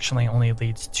know, and actually only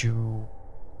leads to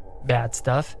bad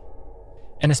stuff.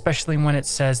 And especially when it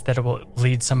says that it will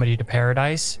lead somebody to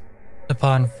paradise.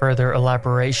 Upon further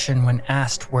elaboration, when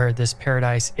asked where this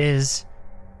paradise is,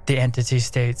 the entity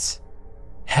states,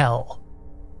 hell.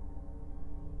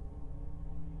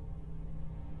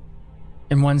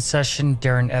 In one session,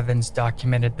 Darren Evans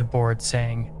documented the board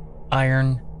saying,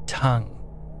 iron tongue,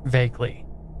 vaguely.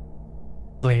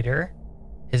 Later,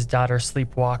 his daughter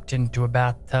sleepwalked into a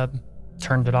bathtub,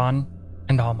 turned it on,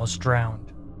 and almost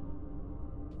drowned.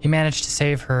 He managed to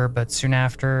save her, but soon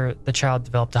after, the child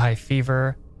developed a high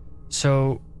fever,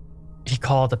 So he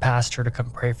called a pastor to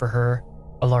come pray for her.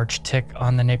 A large tick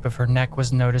on the nape of her neck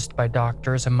was noticed by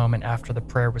doctors a moment after the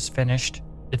prayer was finished.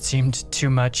 It seemed too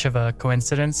much of a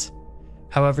coincidence.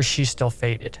 However, she still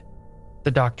faded.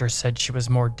 The doctors said she was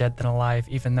more dead than alive,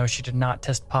 even though she did not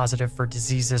test positive for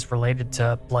diseases related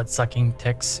to blood-sucking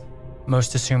ticks.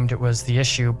 Most assumed it was the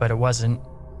issue, but it wasn't.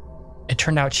 It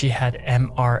turned out she had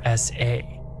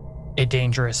MRSA, a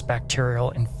dangerous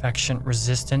bacterial infection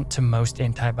resistant to most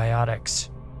antibiotics.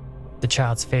 The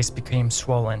child's face became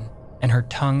swollen, and her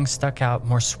tongue stuck out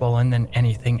more swollen than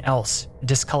anything else,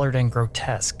 discolored and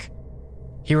grotesque.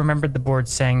 He remembered the board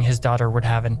saying his daughter would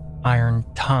have an iron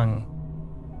tongue,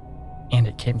 and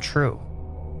it came true.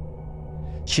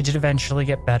 She did eventually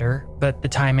get better, but the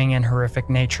timing and horrific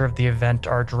nature of the event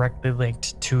are directly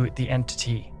linked to the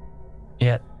entity.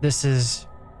 Yet, this is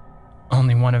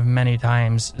only one of many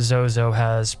times Zozo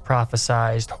has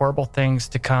prophesized horrible things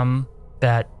to come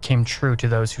that came true to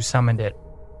those who summoned it.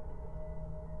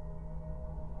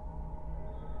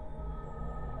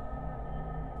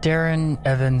 Darren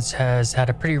Evans has had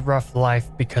a pretty rough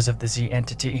life because of the Z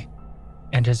entity,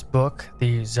 and his book,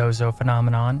 The Zozo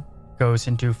Phenomenon, goes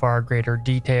into far greater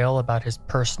detail about his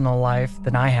personal life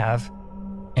than I have,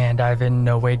 and I've in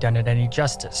no way done it any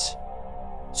justice.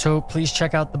 So please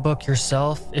check out the book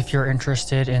yourself if you're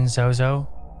interested in Zozo.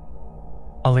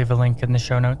 I'll leave a link in the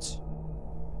show notes.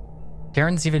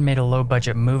 Darren's even made a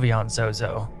low-budget movie on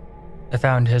Zozo. I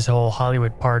found his whole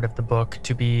Hollywood part of the book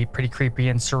to be pretty creepy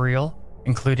and surreal,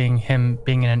 including him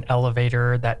being in an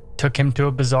elevator that took him to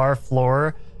a bizarre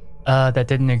floor that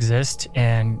didn't exist,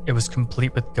 and it was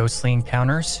complete with ghostly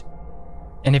encounters.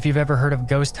 And if you've ever heard of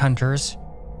Ghost Hunters,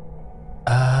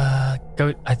 I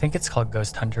think it's called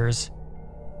Ghost Hunters.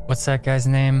 What's that guy's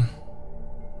name?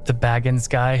 The Baggins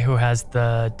guy who has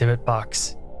the Dybbuk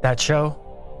box. That show?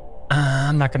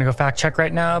 I'm not going to go fact check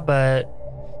right now, but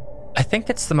I think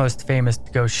it's the most famous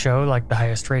ghost show, like the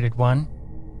highest rated one.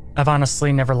 I've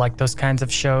honestly never liked those kinds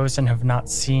of shows and have not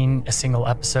seen a single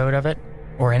episode of it,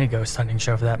 or any ghost hunting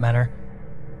show for that matter.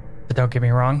 But don't get me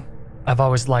wrong, I've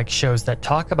always liked shows that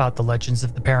talk about the legends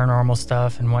of the paranormal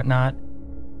stuff and whatnot.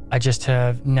 I just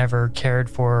have never cared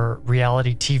for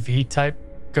reality TV type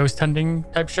ghost hunting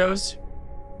type shows.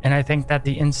 And I think that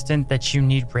the instant that you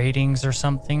need ratings or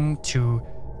something to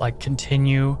like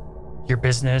continue your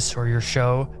business or your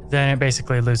show, then it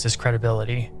basically loses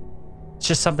credibility. It's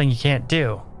just something you can't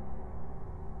do.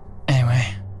 Anyway.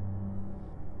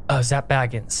 Oh, Zap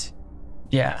Baggins.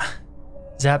 Yeah.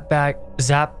 Zap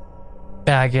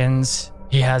Baggins,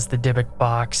 he has the Dybbuk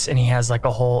box, and he has like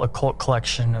a whole occult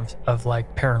collection of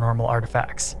like paranormal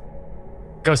artifacts.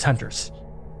 Ghost Hunters.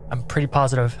 I'm pretty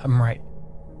positive I'm right.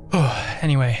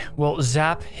 Anyway, well,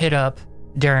 Zap hit up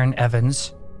Darren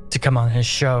Evans to come on his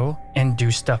show and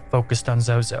do stuff focused on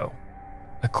Zozo.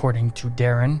 According to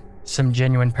Darren, some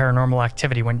genuine paranormal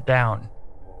activity went down,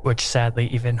 which sadly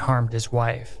even harmed his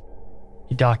wife.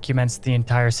 He documents the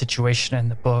entire situation in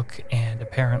the book, and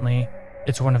apparently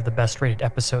it's one of the best rated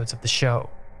episodes of the show.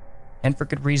 And for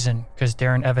good reason, because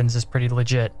Darren Evans is pretty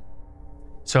legit.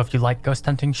 So if you like ghost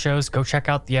hunting shows, go check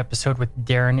out the episode with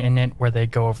Darren in it where they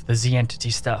go over the Z entity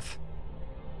stuff.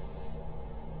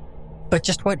 But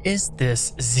just what is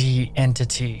this Z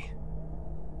entity?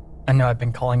 I know I've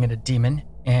been calling it a demon,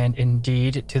 and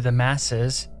indeed, to the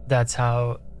masses, that's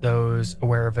how those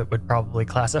aware of it would probably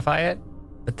classify it.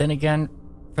 But then again,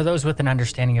 for those with an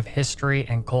understanding of history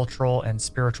and cultural and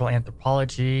spiritual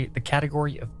anthropology, the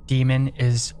category of demon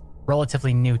is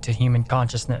relatively new to human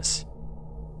consciousness.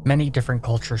 Many different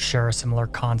cultures share a similar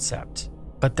concept,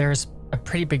 but there's a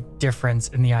pretty big difference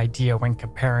in the idea when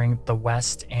comparing the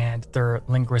West and their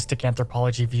linguistic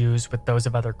anthropology views with those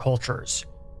of other cultures.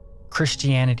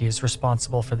 Christianity is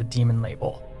responsible for the demon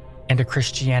label, and a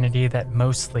Christianity that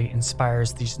mostly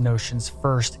inspires these notions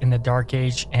first in the Dark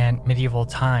Age and medieval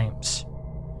times.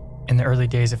 In the early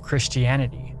days of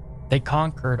Christianity, they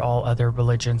conquered all other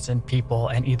religions and people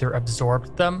and either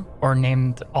absorbed them or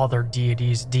named all their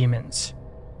deities demons.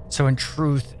 So in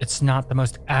truth, it's not the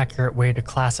most accurate way to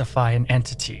classify an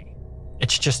entity.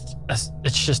 It's just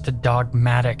a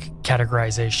dogmatic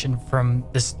categorization from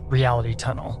this reality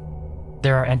tunnel.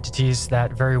 There are entities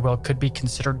that very well could be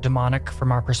considered demonic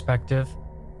from our perspective,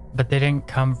 but they didn't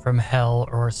come from hell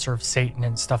or serve Satan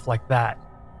and stuff like that.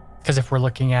 Because if we're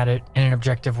looking at it in an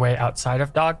objective way outside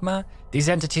of dogma, these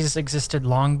entities existed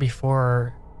long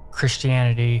before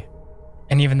Christianity.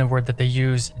 And even the word that they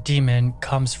use, demon,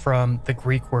 comes from the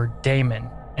Greek word daemon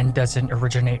and doesn't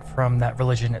originate from that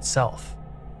religion itself.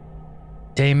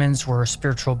 Daemons were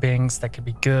spiritual beings that could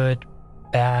be good,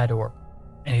 bad, or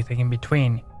anything in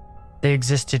between. They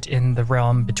existed in the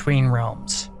realm between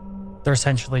realms. They're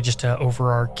essentially just an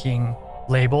overarching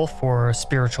label for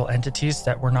spiritual entities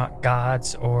that were not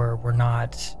gods or were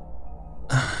not,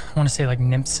 I want to say like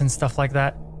nymphs and stuff like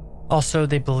that. Also,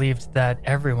 they believed that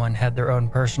everyone had their own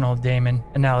personal daemon,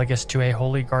 analogous to a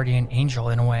holy guardian angel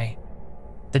in a way.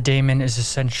 The daemon is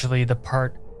essentially the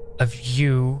part of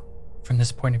you, from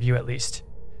this point of view at least.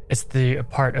 It's the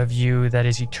part of you that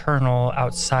is eternal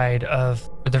outside of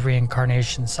the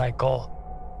reincarnation cycle.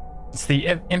 It's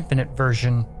the infinite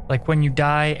version. Like when you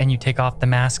die and you take off the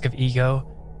mask of ego,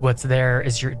 what's there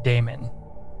is your daemon.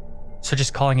 So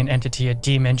just calling an entity a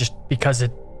demon just because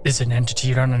it is an entity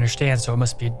you don't understand, so it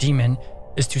must be a demon,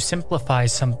 is to simplify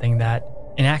something that,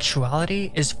 in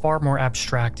actuality, is far more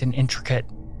abstract and intricate.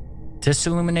 This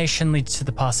illumination leads to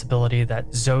the possibility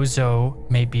that Zozo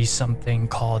may be something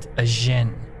called a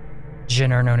jinn.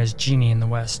 Jinn are known as genie in the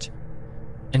West.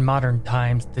 In modern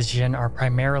times, the jinn are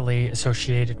primarily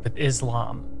associated with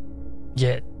Islam.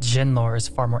 Yet, jinn lore is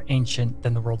far more ancient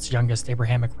than the world's youngest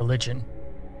Abrahamic religion.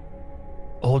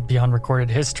 Old beyond recorded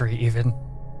history, even.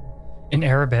 In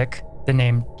Arabic, the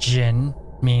name jinn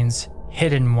means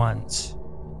hidden ones.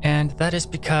 And that is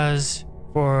because,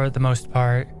 for the most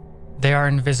part, they are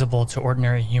invisible to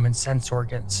ordinary human sense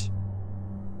organs.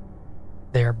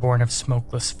 They are born of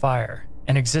smokeless fire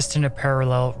and exist in a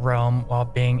parallel realm while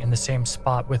being in the same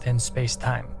spot within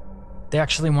space-time. They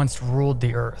actually once ruled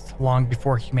the Earth, long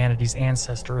before humanity's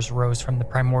ancestors rose from the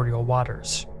primordial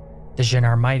waters. The jinn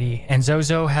are mighty, and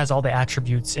Zozo has all the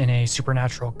attributes in a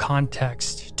supernatural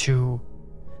context to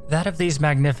that of these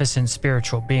magnificent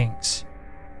spiritual beings.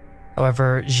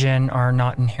 However, jinn are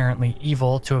not inherently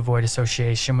evil to avoid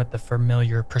association with the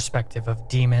familiar perspective of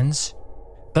demons.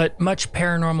 But much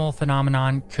paranormal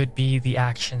phenomenon could be the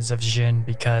actions of jinn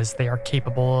because they are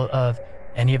capable of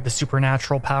any of the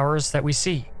supernatural powers that we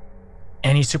see.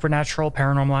 Any supernatural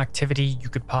paranormal activity you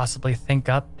could possibly think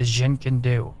up, the jinn can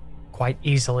do quite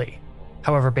easily.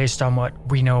 However, based on what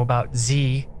we know about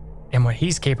Z and what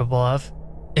he's capable of,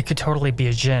 it could totally be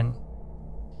a jinn.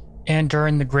 And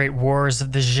during the great wars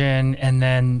of the jinn and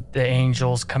then the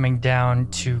angels coming down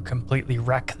to completely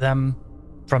wreck them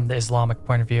from the Islamic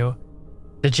point of view,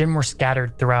 the jinn were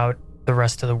scattered throughout the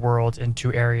rest of the world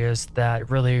into areas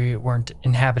that really weren't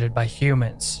inhabited by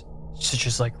humans, such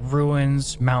as like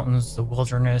ruins, mountains, the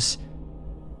wilderness,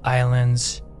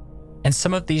 islands. And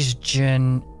some of these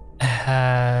jinn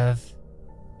have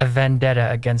a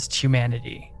vendetta against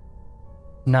humanity.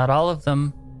 Not all of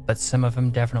them, but some of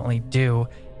them definitely do.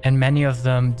 And many of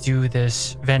them do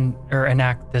this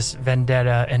enact this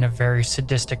vendetta in a very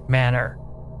sadistic manner.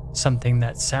 Something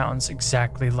that sounds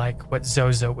exactly like what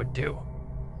Zozo would do.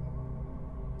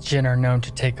 Jinn are known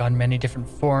to take on many different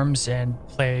forms and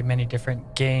play many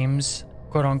different games,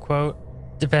 quote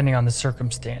unquote, depending on the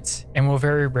circumstance, and will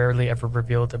very rarely ever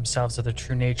reveal themselves of their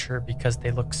true nature because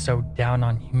they look so down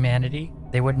on humanity.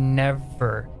 They would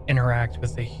never interact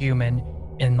with a human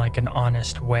in like an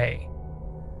honest way,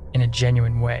 in a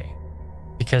genuine way,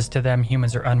 because to them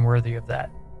humans are unworthy of that.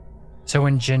 So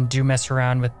when jinn do mess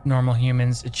around with normal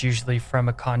humans, it's usually from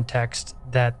a context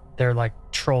that they're like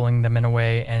trolling them in a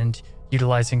way and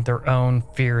utilizing their own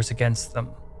fears against them.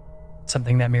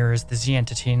 Something that mirrors the Z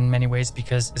entity in many ways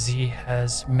because Z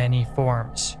has many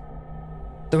forms.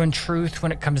 Though in truth,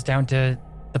 when it comes down to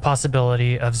the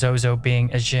possibility of Zozo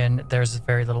being a jinn, there's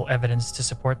very little evidence to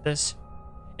support this.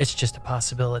 It's just a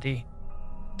possibility.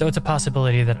 Though it's a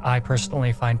possibility that I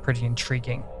personally find pretty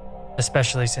intriguing,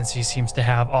 especially since he seems to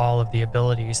have all of the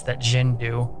abilities that jinn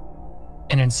do.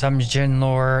 And in some jinn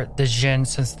lore, the jinn,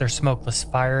 since they're smokeless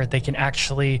fire, they can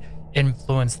actually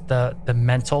influence the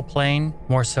mental plane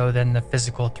more so than the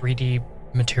physical 3D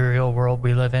material world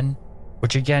we live in,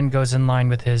 which again goes in line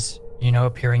with his,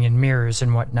 appearing in mirrors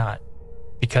and whatnot.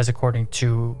 Because according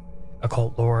to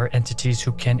occult lore, entities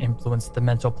who can influence the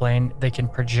mental plane, they can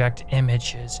project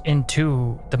images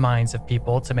into the minds of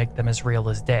people to make them as real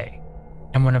as day.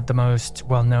 And one of the most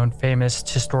well-known famous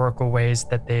historical ways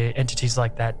that the entities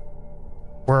like that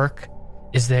work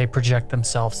is they project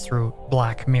themselves through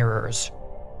black mirrors,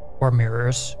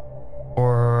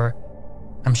 or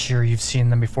I'm sure you've seen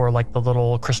them before, like the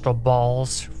little crystal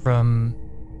balls from,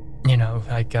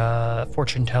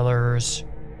 fortune tellers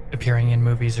appearing in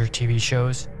movies or TV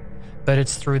shows. But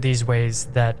it's through these ways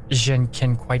that jinn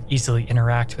can quite easily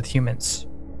interact with humans,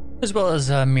 as well as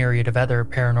a myriad of other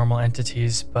paranormal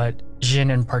entities, but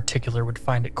jinn in particular would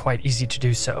find it quite easy to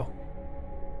do so.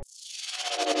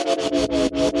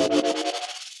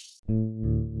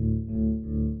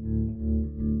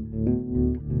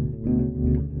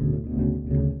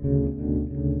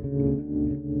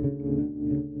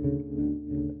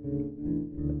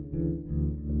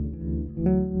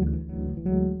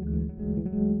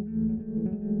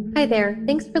 Hi there,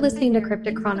 thanks for listening to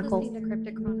Cryptic Chronicles.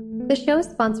 The show is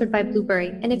sponsored by Blueberry,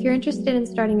 and if you're interested in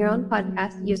starting your own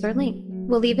podcast, use our link.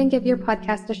 We'll even give your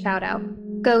podcast a shout out.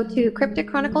 Go to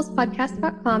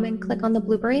crypticchroniclespodcast.com and click on the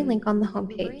Blueberry link on the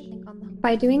homepage.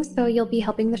 By doing so, you'll be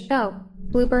helping the show.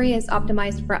 Blueberry is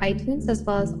optimized for iTunes as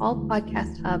well as all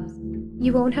podcast hubs.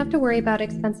 You won't have to worry about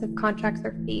expensive contracts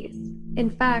or fees. In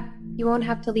fact, you won't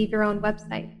have to leave your own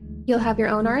website. You'll have your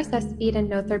own RSS feed and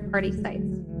no third-party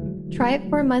sites. Try it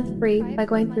for a month free by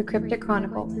going through Cryptic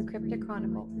Chronicles.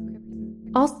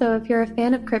 Also, if you're a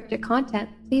fan of cryptic content,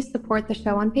 please support the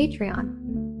show on Patreon.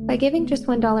 By giving just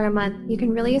 $1 a month, you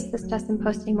can really assist us in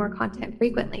posting more content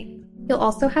frequently. You'll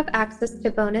also have access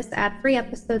to bonus ad-free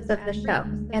episodes of the show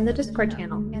and the Discord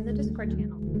channel.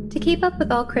 To keep up with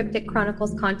all Cryptic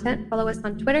Chronicles content, follow us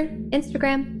on Twitter,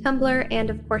 Instagram, Tumblr, and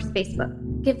of course Facebook.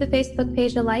 Give the Facebook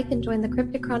page a like and join the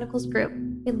Cryptic Chronicles group.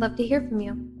 We'd love to hear from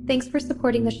you. Thanks for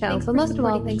supporting the show, but most of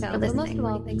all, thanks for listening.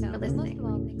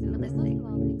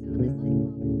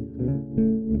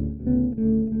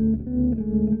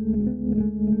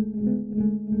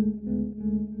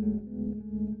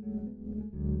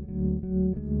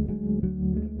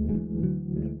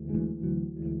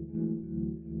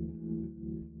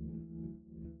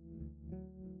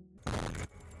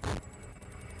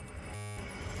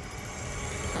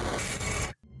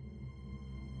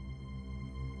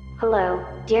 Hello,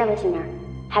 dear listener.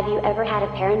 Have you ever had a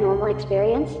paranormal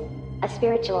experience? A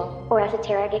spiritual or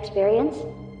esoteric experience?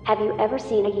 Have you ever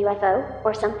seen a UFO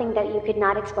or something that you could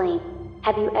not explain?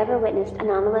 Have you ever witnessed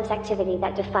anomalous activity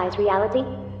that defies reality?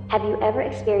 Have you ever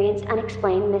experienced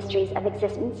unexplained mysteries of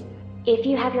existence? If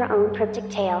you have your own cryptic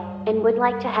tale and would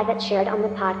like to have it shared on the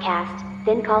podcast,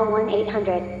 then call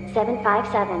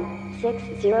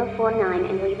 1-800-757-6049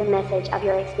 and leave a message of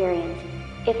your experience.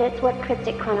 If it's what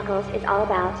Cryptic Chronicles is all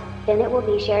about, then it will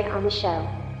be shared on the show.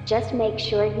 Just make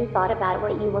sure you thought about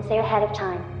what you will say ahead of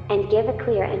time, and give a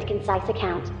clear and concise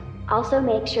account. Also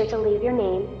make sure to leave your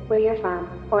name, where you're from,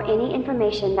 or any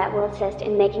information that will assist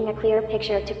in making a clear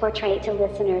picture to portray to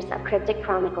listeners of Cryptic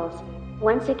Chronicles.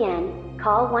 Once again,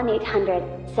 call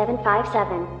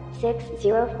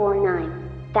 1-800-757-6049.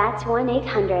 That's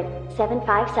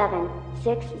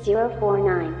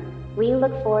 1-800-757-6049. We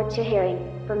look forward to hearing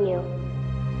from you.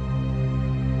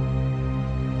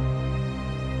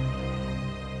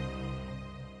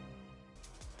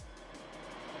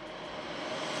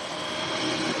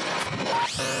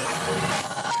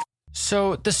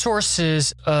 So the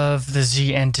sources of the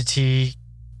Z entity,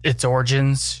 its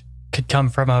origins, could come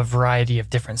from a variety of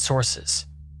different sources.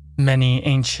 Many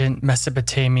ancient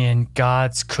Mesopotamian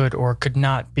gods could or could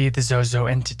not be the Zozo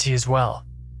entity as well.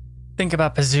 Think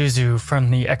about Pazuzu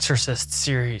from the Exorcist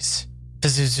series.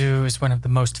 Pazuzu is one of the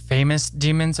most famous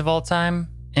demons of all time,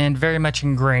 and very much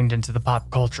ingrained into the pop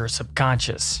culture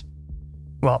subconscious.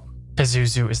 Well,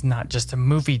 Pazuzu is not just a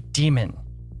movie demon.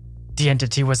 The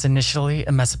entity was initially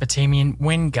a Mesopotamian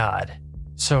wind god.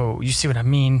 So you see what I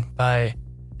mean by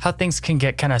how things can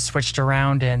get kind of switched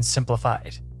around and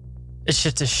simplified. It's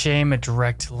just a shame a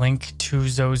direct link to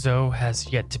Zozo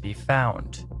has yet to be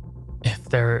found. If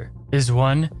there is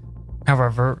one.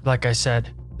 However, like I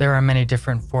said, there are many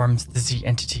different forms the Z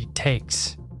entity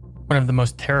takes. One of the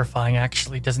most terrifying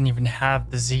actually doesn't even have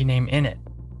the Z name in it.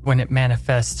 When it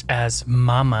manifests as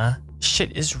Mama,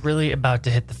 shit is really about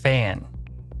to hit the fan.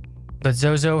 But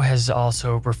Zozo has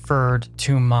also referred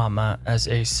to Mama as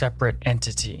a separate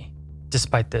entity.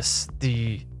 Despite this,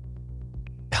 the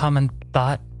common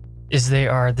thought is they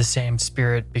are the same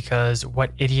spirit because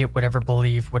what idiot would ever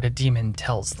believe what a demon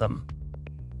tells them?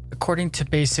 According to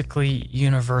basically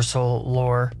universal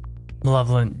lore,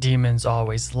 malevolent demons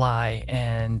always lie,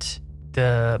 and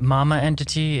the Mama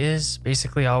entity is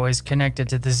basically always connected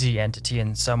to the Z entity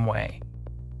in some way.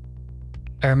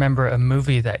 I remember a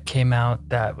movie that came out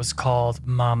that was called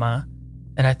Mama,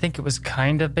 and I think it was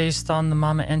kind of based on the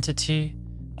Mama entity.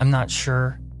 I'm not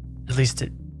sure. At least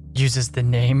it uses the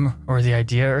name or the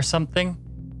idea or something.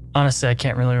 Honestly, I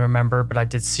can't really remember, but I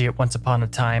did see it once upon a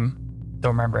time.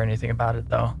 Don't remember anything about it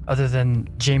though, other than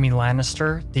Jaime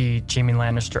Lannister, the Jaime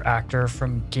Lannister actor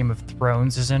from Game of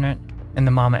Thrones is in it. And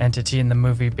the Mama entity in the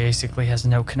movie basically has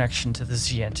no connection to the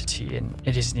Z entity, and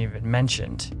it isn't even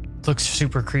mentioned. It looks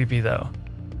super creepy though.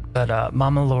 But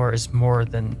Mama lore is more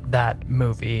than that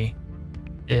movie,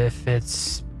 if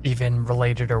it's even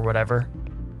related or whatever.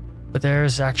 But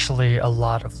there's actually a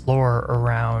lot of lore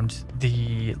around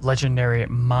the legendary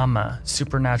Mama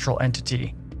supernatural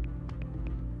entity.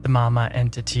 The Mama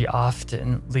entity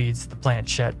often leads the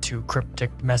planchette to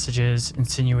cryptic messages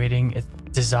insinuating it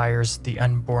desires the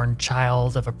unborn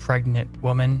child of a pregnant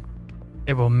woman.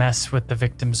 It will mess with the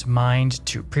victim's mind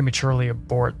to prematurely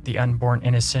abort the unborn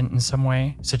innocent in some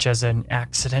way, such as an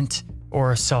accident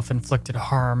or self-inflicted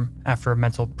harm after a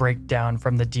mental breakdown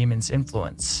from the demon's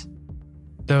influence.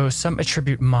 Though some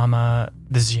attribute Mama,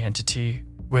 the Z entity,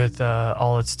 with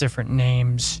all its different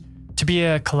names, to be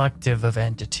a collective of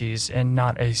entities and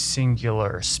not a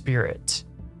singular spirit.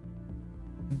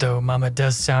 Though Mama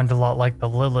does sound a lot like the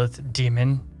Lilith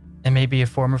demon, and may be a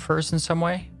form of hers in some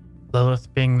way.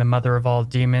 Lilith being the mother of all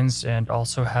demons and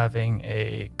also having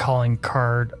a calling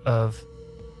card of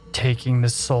taking the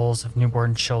souls of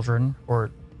newborn children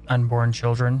or unborn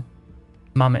children.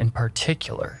 Mama in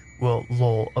particular will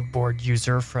lull a bored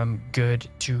user from good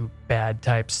to bad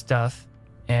type stuff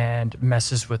and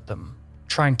messes with them,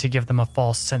 trying to give them a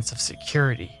false sense of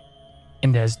security.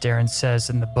 And as Darren says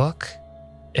in the book,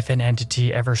 if an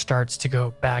entity ever starts to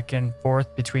go back and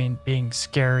forth between being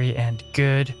scary and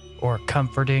good or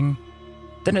comforting,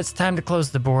 then it's time to close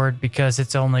the board because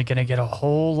it's only going to get a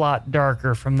whole lot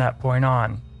darker from that point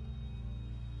on.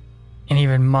 And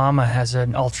even Mama has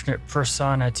an alternate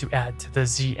persona to add to the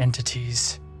Z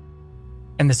entities.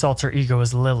 And this alter ego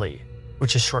is Lily,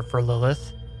 which is short for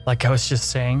Lilith, like I was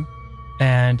just saying.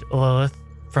 And Lilith,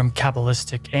 from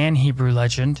Kabbalistic and Hebrew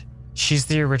legend, she's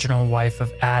the original wife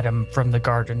of Adam from the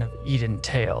Garden of Eden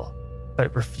tale,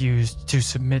 but refused to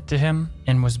submit to him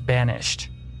and was banished,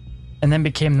 and then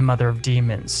became the mother of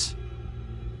demons.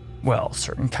 Well,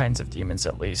 certain kinds of demons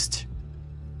at least.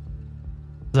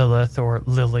 Lilith, or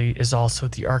Lily, is also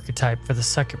the archetype for the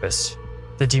succubus,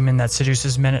 the demon that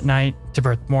seduces men at night to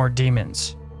birth more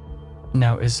demons.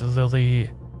 Now, is Lily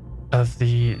of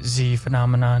the Z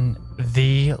phenomenon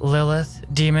the Lilith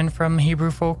demon from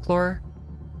Hebrew folklore?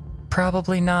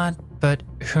 Probably not, but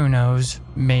who knows,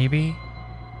 maybe.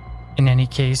 In any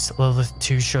case, Lilith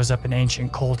too shows up in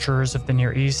ancient cultures of the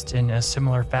Near East in a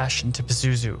similar fashion to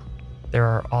Pazuzu. There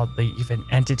are oddly even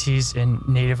entities in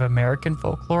Native American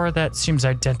folklore that seems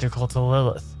identical to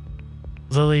Lilith.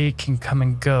 Lily can come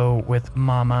and go with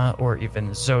Mama or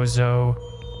even Zozo,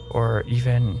 or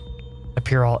even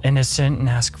appear all innocent and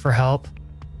ask for help,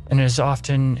 and is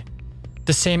often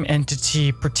the same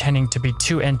entity pretending to be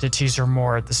two entities or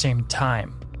more at the same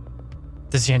time.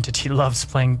 The Z entity loves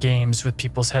playing games with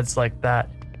people's heads like that.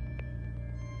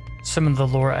 Some of the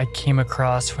lore I came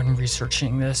across when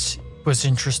researching this was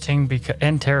interesting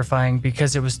and terrifying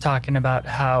because it was talking about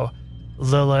how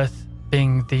Lilith,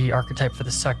 being the archetype for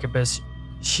the succubus,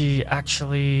 she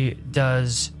actually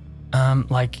does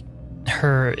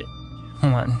her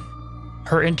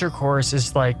intercourse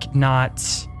is like not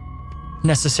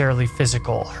necessarily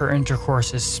physical. Her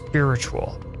intercourse is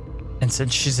spiritual. And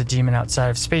since she's a demon outside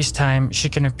of space-time, she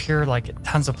can appear like at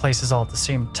tons of places all at the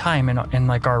same time in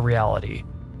like our reality.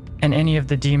 And any of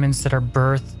the demons that are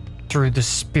birthed through the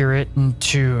spirit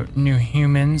into new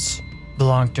humans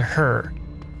belong to her.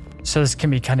 So this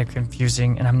can be kind of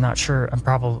confusing, and I'm not sure,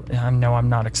 I'm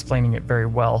not explaining it very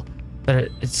well, but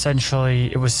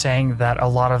essentially it was saying that a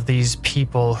lot of these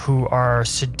people who are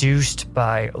seduced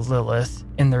by Lilith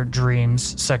in their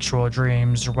dreams, sexual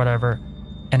dreams or whatever,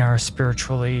 and are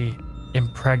spiritually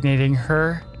impregnating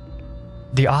her,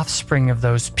 the offspring of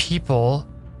those people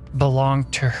belong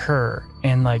to her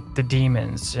and like the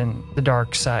demons and the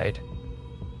dark side.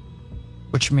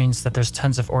 Which means that there's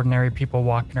tons of ordinary people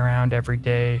walking around every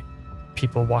day,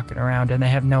 people walking around, and they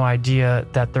have no idea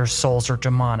that their souls are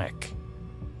demonic,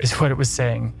 is what it was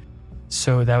saying.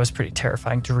 So that was pretty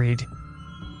terrifying to read.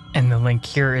 And the link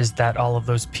here is that all of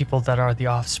those people that are the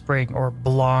offspring or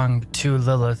belong to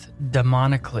Lilith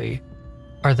demonically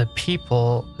are the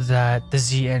people that the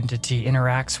Z entity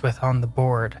interacts with on the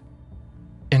board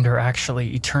and are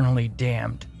actually eternally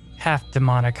damned, half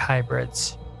demonic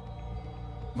hybrids,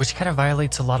 which kind of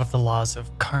violates a lot of the laws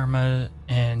of karma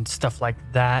and stuff like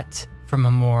that from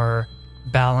a more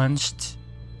balanced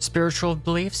spiritual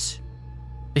beliefs,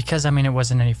 because it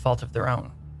wasn't any fault of their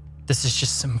own. This is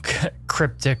just some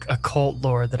cryptic occult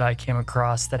lore that I came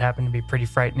across that happened to be pretty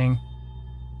frightening.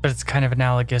 But it's kind of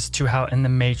analogous to how in the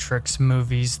Matrix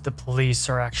movies, the police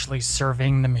are actually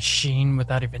serving the machine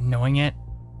without even knowing it.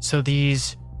 So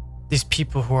these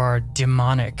people who are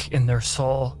demonic in their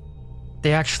soul,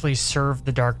 they actually serve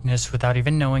the darkness without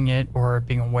even knowing it or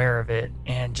being aware of it,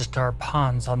 and just are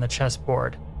pawns on the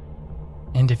chessboard.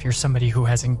 And if you're somebody who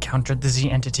has encountered the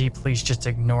Z entity, please just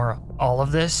ignore all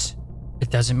of this. It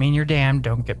doesn't mean you're damned.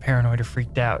 Don't get paranoid or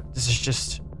freaked out. This is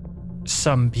just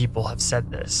some people have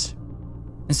said this.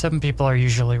 And some people are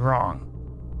usually wrong.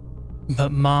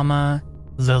 But Mama,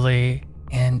 Lily,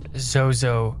 and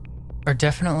Zozo are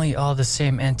definitely all the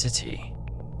same entity.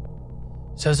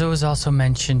 Zozo is also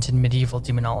mentioned in medieval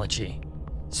demonology.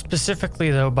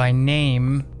 Specifically, though, by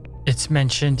name, it's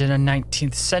mentioned in a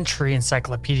 19th century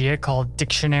encyclopedia called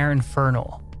Dictionnaire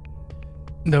Infernal,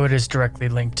 though it is directly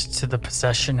linked to the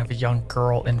possession of a young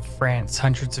girl in France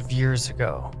hundreds of years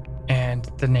ago, and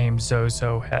the name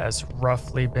Zozo has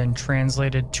roughly been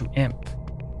translated to imp,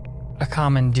 a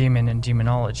common demon in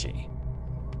demonology.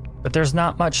 But there's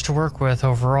not much to work with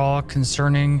overall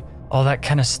concerning all that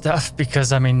kind of stuff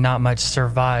because, not much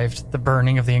survived the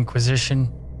burning of the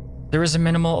Inquisition. There is a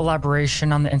minimal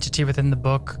elaboration on the entity within the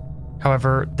book.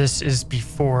 However, this is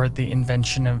before the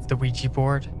invention of the Ouija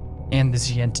board, and the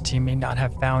Z entity may not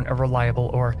have found a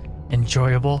reliable or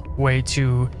enjoyable way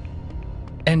to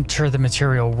enter the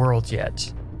material world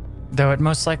yet, though it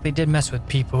most likely did mess with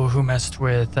people who messed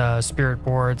with spirit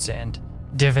boards and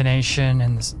divination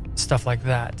and stuff like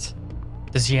that.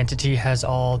 The Z entity has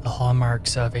all the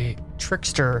hallmarks of a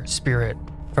trickster spirit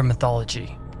from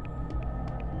mythology.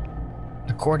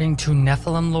 According to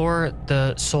Nephilim lore,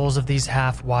 the souls of these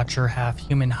half-watcher,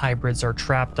 half-human hybrids are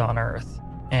trapped on Earth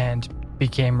and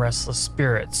became restless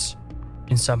spirits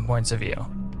in some points of view,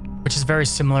 which is very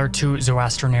similar to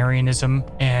Zoroastrianism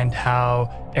and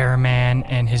how Ahriman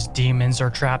and his demons are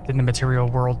trapped in the material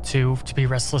world too to be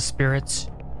restless spirits.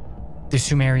 The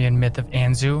Sumerian myth of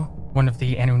Anzu, one of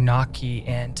the Anunnaki,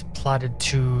 and plotted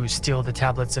to steal the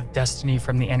tablets of destiny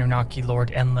from the Anunnaki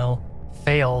lord Enlil,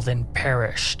 failed and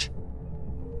perished.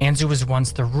 Anzu was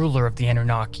once the ruler of the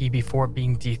Anunnaki before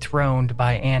being dethroned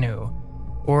by Anu,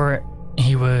 or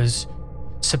he was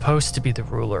supposed to be the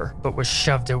ruler, but was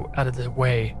shoved out of the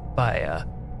way by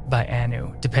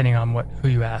Anu, depending on who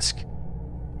you ask.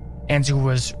 Anzu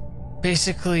was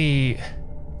basically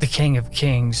the king of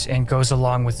kings and goes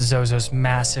along with Zozo's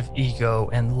massive ego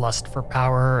and lust for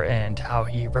power and how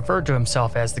he referred to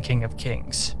himself as the king of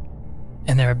kings.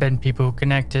 And there have been people who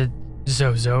connected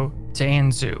Zozo to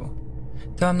Anzu,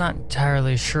 though I'm not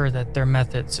entirely sure that their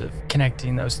methods of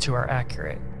connecting those two are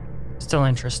accurate. Still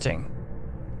interesting.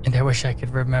 And I wish I could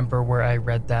remember where I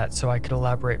read that so I could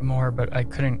elaborate more, but I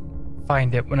couldn't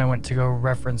find it when I went to go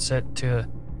reference it to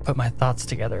put my thoughts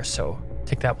together, so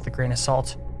take that with a grain of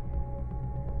salt.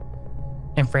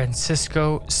 And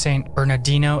Francisco St.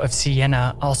 Bernardino of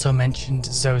Siena also mentioned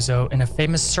Zozo in a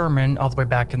famous sermon all the way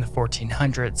back in the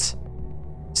 1400s.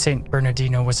 St.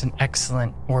 Bernardino was an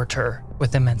excellent orator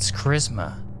with immense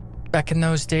charisma. Back in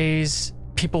those days,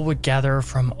 people would gather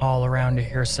from all around to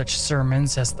hear such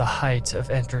sermons as the height of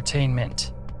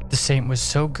entertainment. The saint was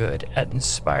so good at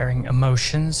inspiring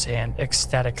emotions and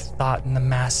ecstatic thought in the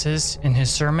masses in his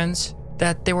sermons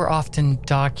that they were often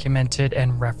documented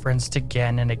and referenced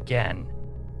again and again.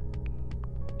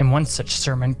 In one such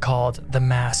sermon called The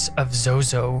Mass of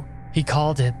Zozo, he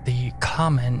called it the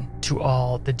common to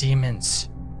all the demons,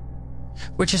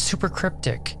 which is super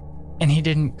cryptic, and he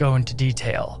didn't go into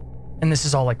detail. And this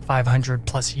is all like 500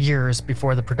 plus years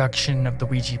before the production of the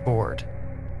Ouija board.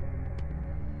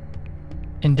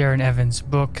 In Darren Evans'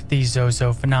 book, The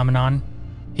Zozo Phenomenon,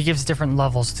 he gives different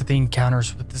levels to the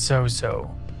encounters with the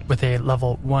Zozo, with a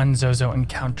level 1 Zozo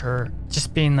encounter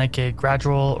just being like a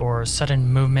gradual or sudden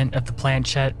movement of the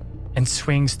planchette and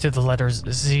swings to the letters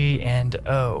Z and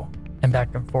O and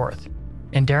back and forth.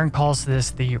 And Darren calls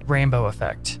this the rainbow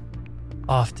effect.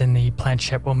 Often the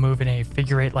planchette will move in a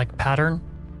figure-8-like pattern,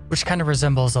 which kind of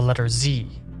resembles a letter Z,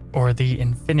 or the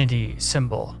infinity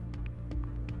symbol.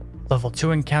 Level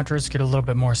 2 encounters get a little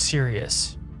bit more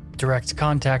serious. Direct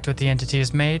contact with the entity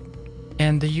is made,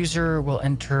 and the user will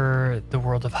enter the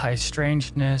world of high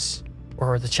strangeness,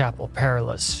 or the chapel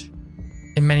perilous.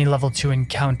 In many level 2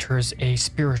 encounters, a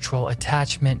spiritual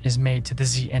attachment is made to the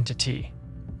Z entity,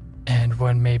 and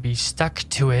one may be stuck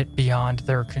to it beyond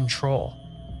their control.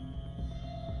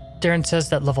 Darren says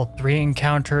that level 3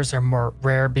 encounters are more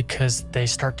rare because they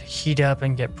start to heat up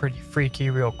and get pretty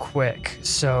freaky real quick,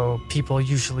 so people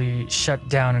usually shut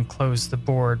down and close the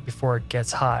board before it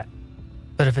gets hot.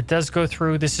 But if it does go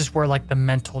through, this is where like the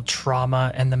mental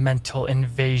trauma and the mental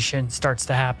invasion starts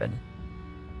to happen.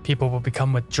 People will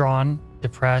become withdrawn,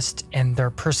 depressed, and their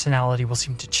personality will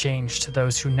seem to change to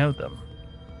those who know them.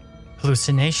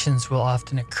 Hallucinations will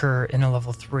often occur in a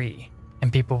level 3.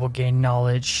 And people will gain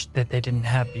knowledge that they didn't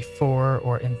have before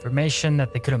or information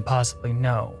that they couldn't possibly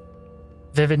know.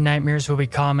 Vivid nightmares will be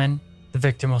common, the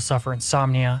victim will suffer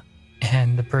insomnia,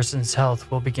 and the person's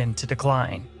health will begin to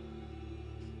decline.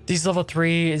 These level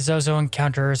 3 Zozo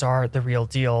encounters are the real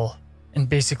deal, and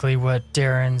basically what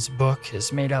Darren's book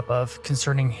is made up of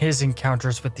concerning his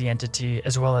encounters with the entity,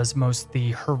 as well as most of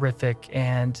the horrific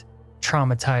and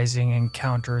traumatizing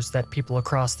encounters that people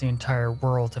across the entire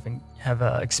world have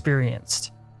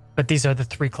experienced. But these are the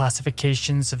 3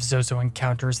 classifications of Zozo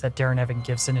encounters that Darren Evan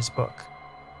gives in his book.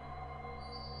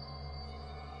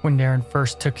 When Darren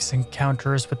first took his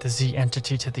encounters with the Z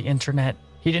entity to the internet,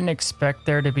 he didn't expect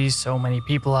there to be so many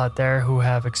people out there who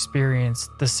have experienced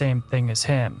the same thing as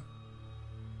him.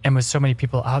 And with so many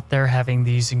people out there having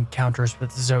these encounters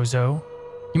with Zozo,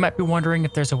 you might be wondering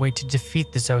if there's a way to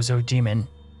defeat the Zozo demon.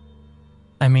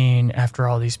 I mean, after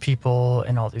all these people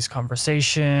and all these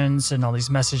conversations and all these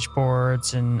message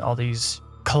boards and all these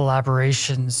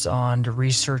collaborations on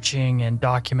researching and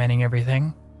documenting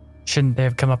everything, shouldn't they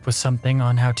have come up with something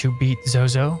on how to beat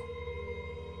Zozo?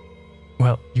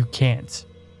 Well, you can't.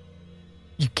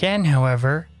 You can,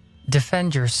 however,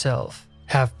 defend yourself,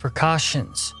 have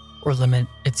precautions, or limit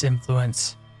its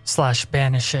influence /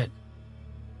 banish it.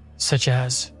 Such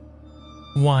as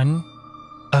 1.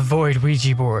 Avoid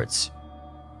Ouija boards.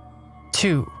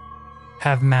 2.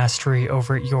 Have mastery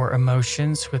over your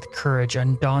emotions with courage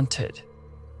undaunted.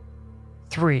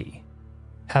 3.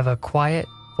 Have a quiet,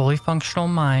 fully functional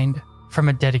mind from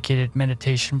a dedicated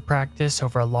meditation practice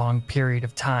over a long period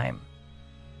of time.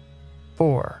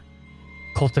 4.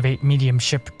 Cultivate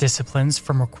mediumship disciplines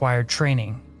from required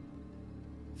training.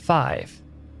 5.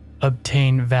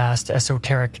 Obtain vast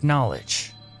esoteric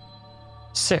knowledge.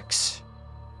 6.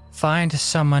 Find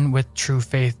someone with true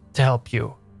faith to help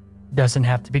you. Doesn't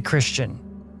have to be Christian.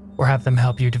 Or have them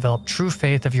help you develop true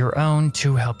faith of your own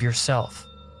to help yourself.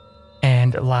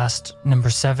 And last, number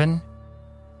 7.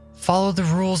 Follow the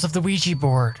rules of the Ouija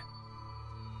board.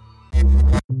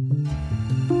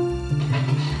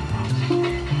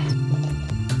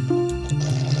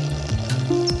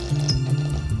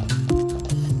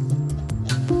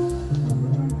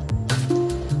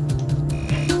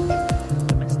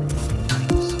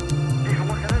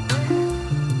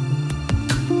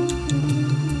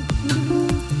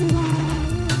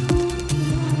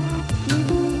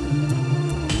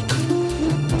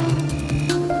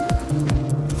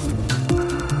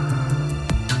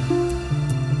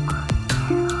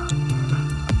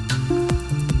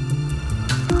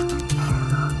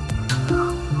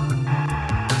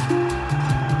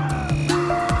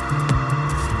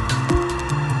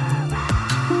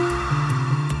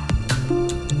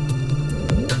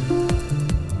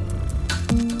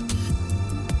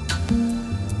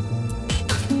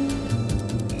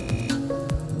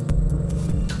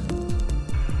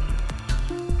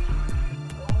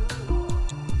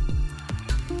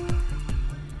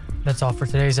 That's all for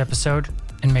today's episode,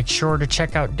 and make sure to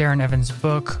check out Darren Evans'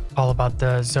 book all about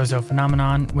the Zozo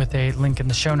phenomenon with a link in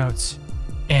the show notes.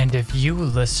 And if you,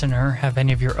 listener, have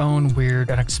any of your own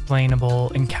weird,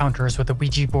 unexplainable encounters with the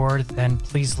Ouija board, then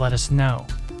please let us know.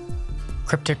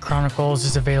 Cryptic Chronicles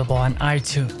is available on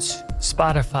iTunes,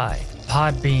 Spotify,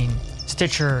 Podbean,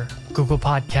 Stitcher, Google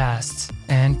Podcasts,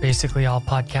 and basically all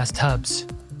podcast hubs.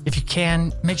 If you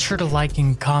can, make sure to like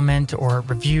and comment or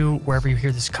review wherever you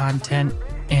hear this content.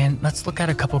 And let's look at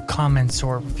a couple comments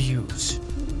or reviews.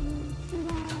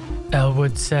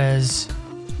 Elwood says,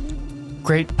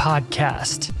 "Great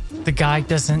podcast. The guy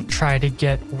doesn't try to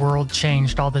get world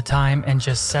changed all the time and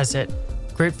just says it.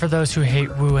 Great for those who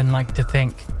hate woo and like to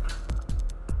think."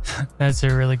 That's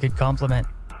a really good compliment.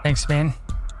 Thanks, man.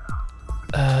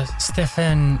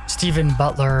 Stephen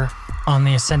Butler on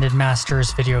the Ascended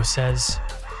Masters video says,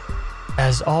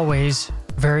 "As always,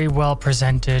 very well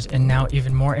presented, and now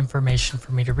even more information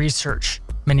for me to research.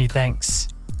 Many thanks."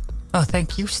 Oh,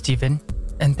 thank you, Steven,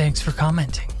 and thanks for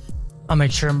commenting. I'll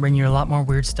make sure and bring you a lot more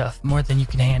weird stuff, more than you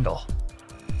can handle.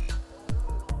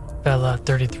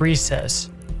 Bella33 says,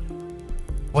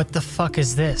 "What the fuck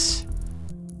is this?"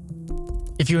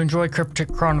 If you enjoy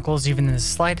Cryptic Chronicles even in the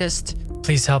slightest,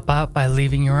 please help out by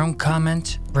leaving your own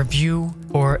comment, review,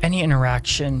 or any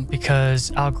interaction,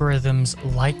 because algorithms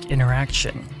like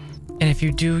interaction. And if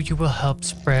you do, you will help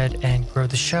spread and grow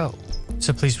the show.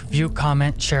 So please review,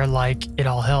 comment, share, like, it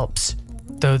all helps.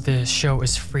 Though the show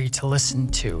is free to listen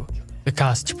to, the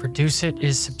cost to produce it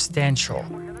is substantial.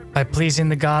 By pleasing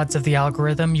the gods of the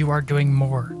algorithm, you are doing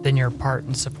more than your part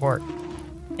in support.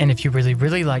 And if you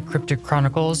really like Cryptic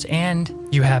Chronicles and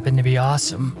you happen to be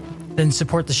awesome, then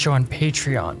support the show on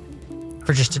Patreon.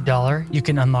 For just $1, you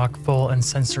can unlock full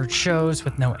uncensored shows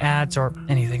with no ads or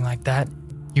anything like that.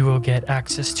 You will get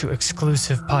access to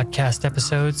exclusive podcast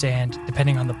episodes and,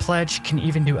 depending on the pledge, can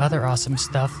even do other awesome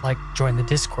stuff like join the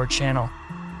Discord channel.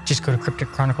 Just go to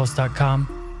crypticchronicles.com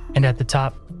and at the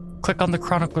top, click on the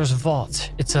Chronicler's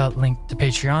Vault. It's a link to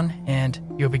Patreon and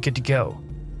you'll be good to go.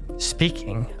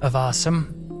 Speaking of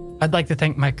awesome, I'd like to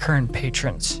thank my current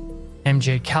patrons: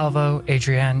 MJ Calvo,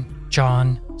 Adrienne,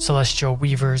 John, Celestial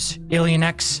Weavers, Alien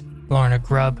X, Lorna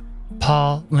Grubb,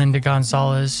 Paul, Linda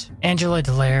Gonzalez, Angela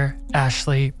Delaire,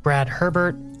 Ashley, Brad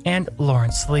Herbert, and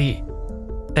Lawrence Lee.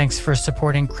 Thanks for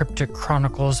supporting Cryptic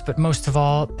Chronicles, but most of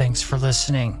all, thanks for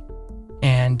listening.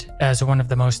 And as one of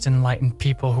the most enlightened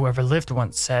people who ever lived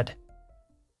once said,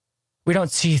 we don't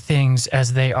see things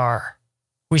as they are.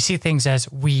 We see things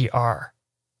as we are.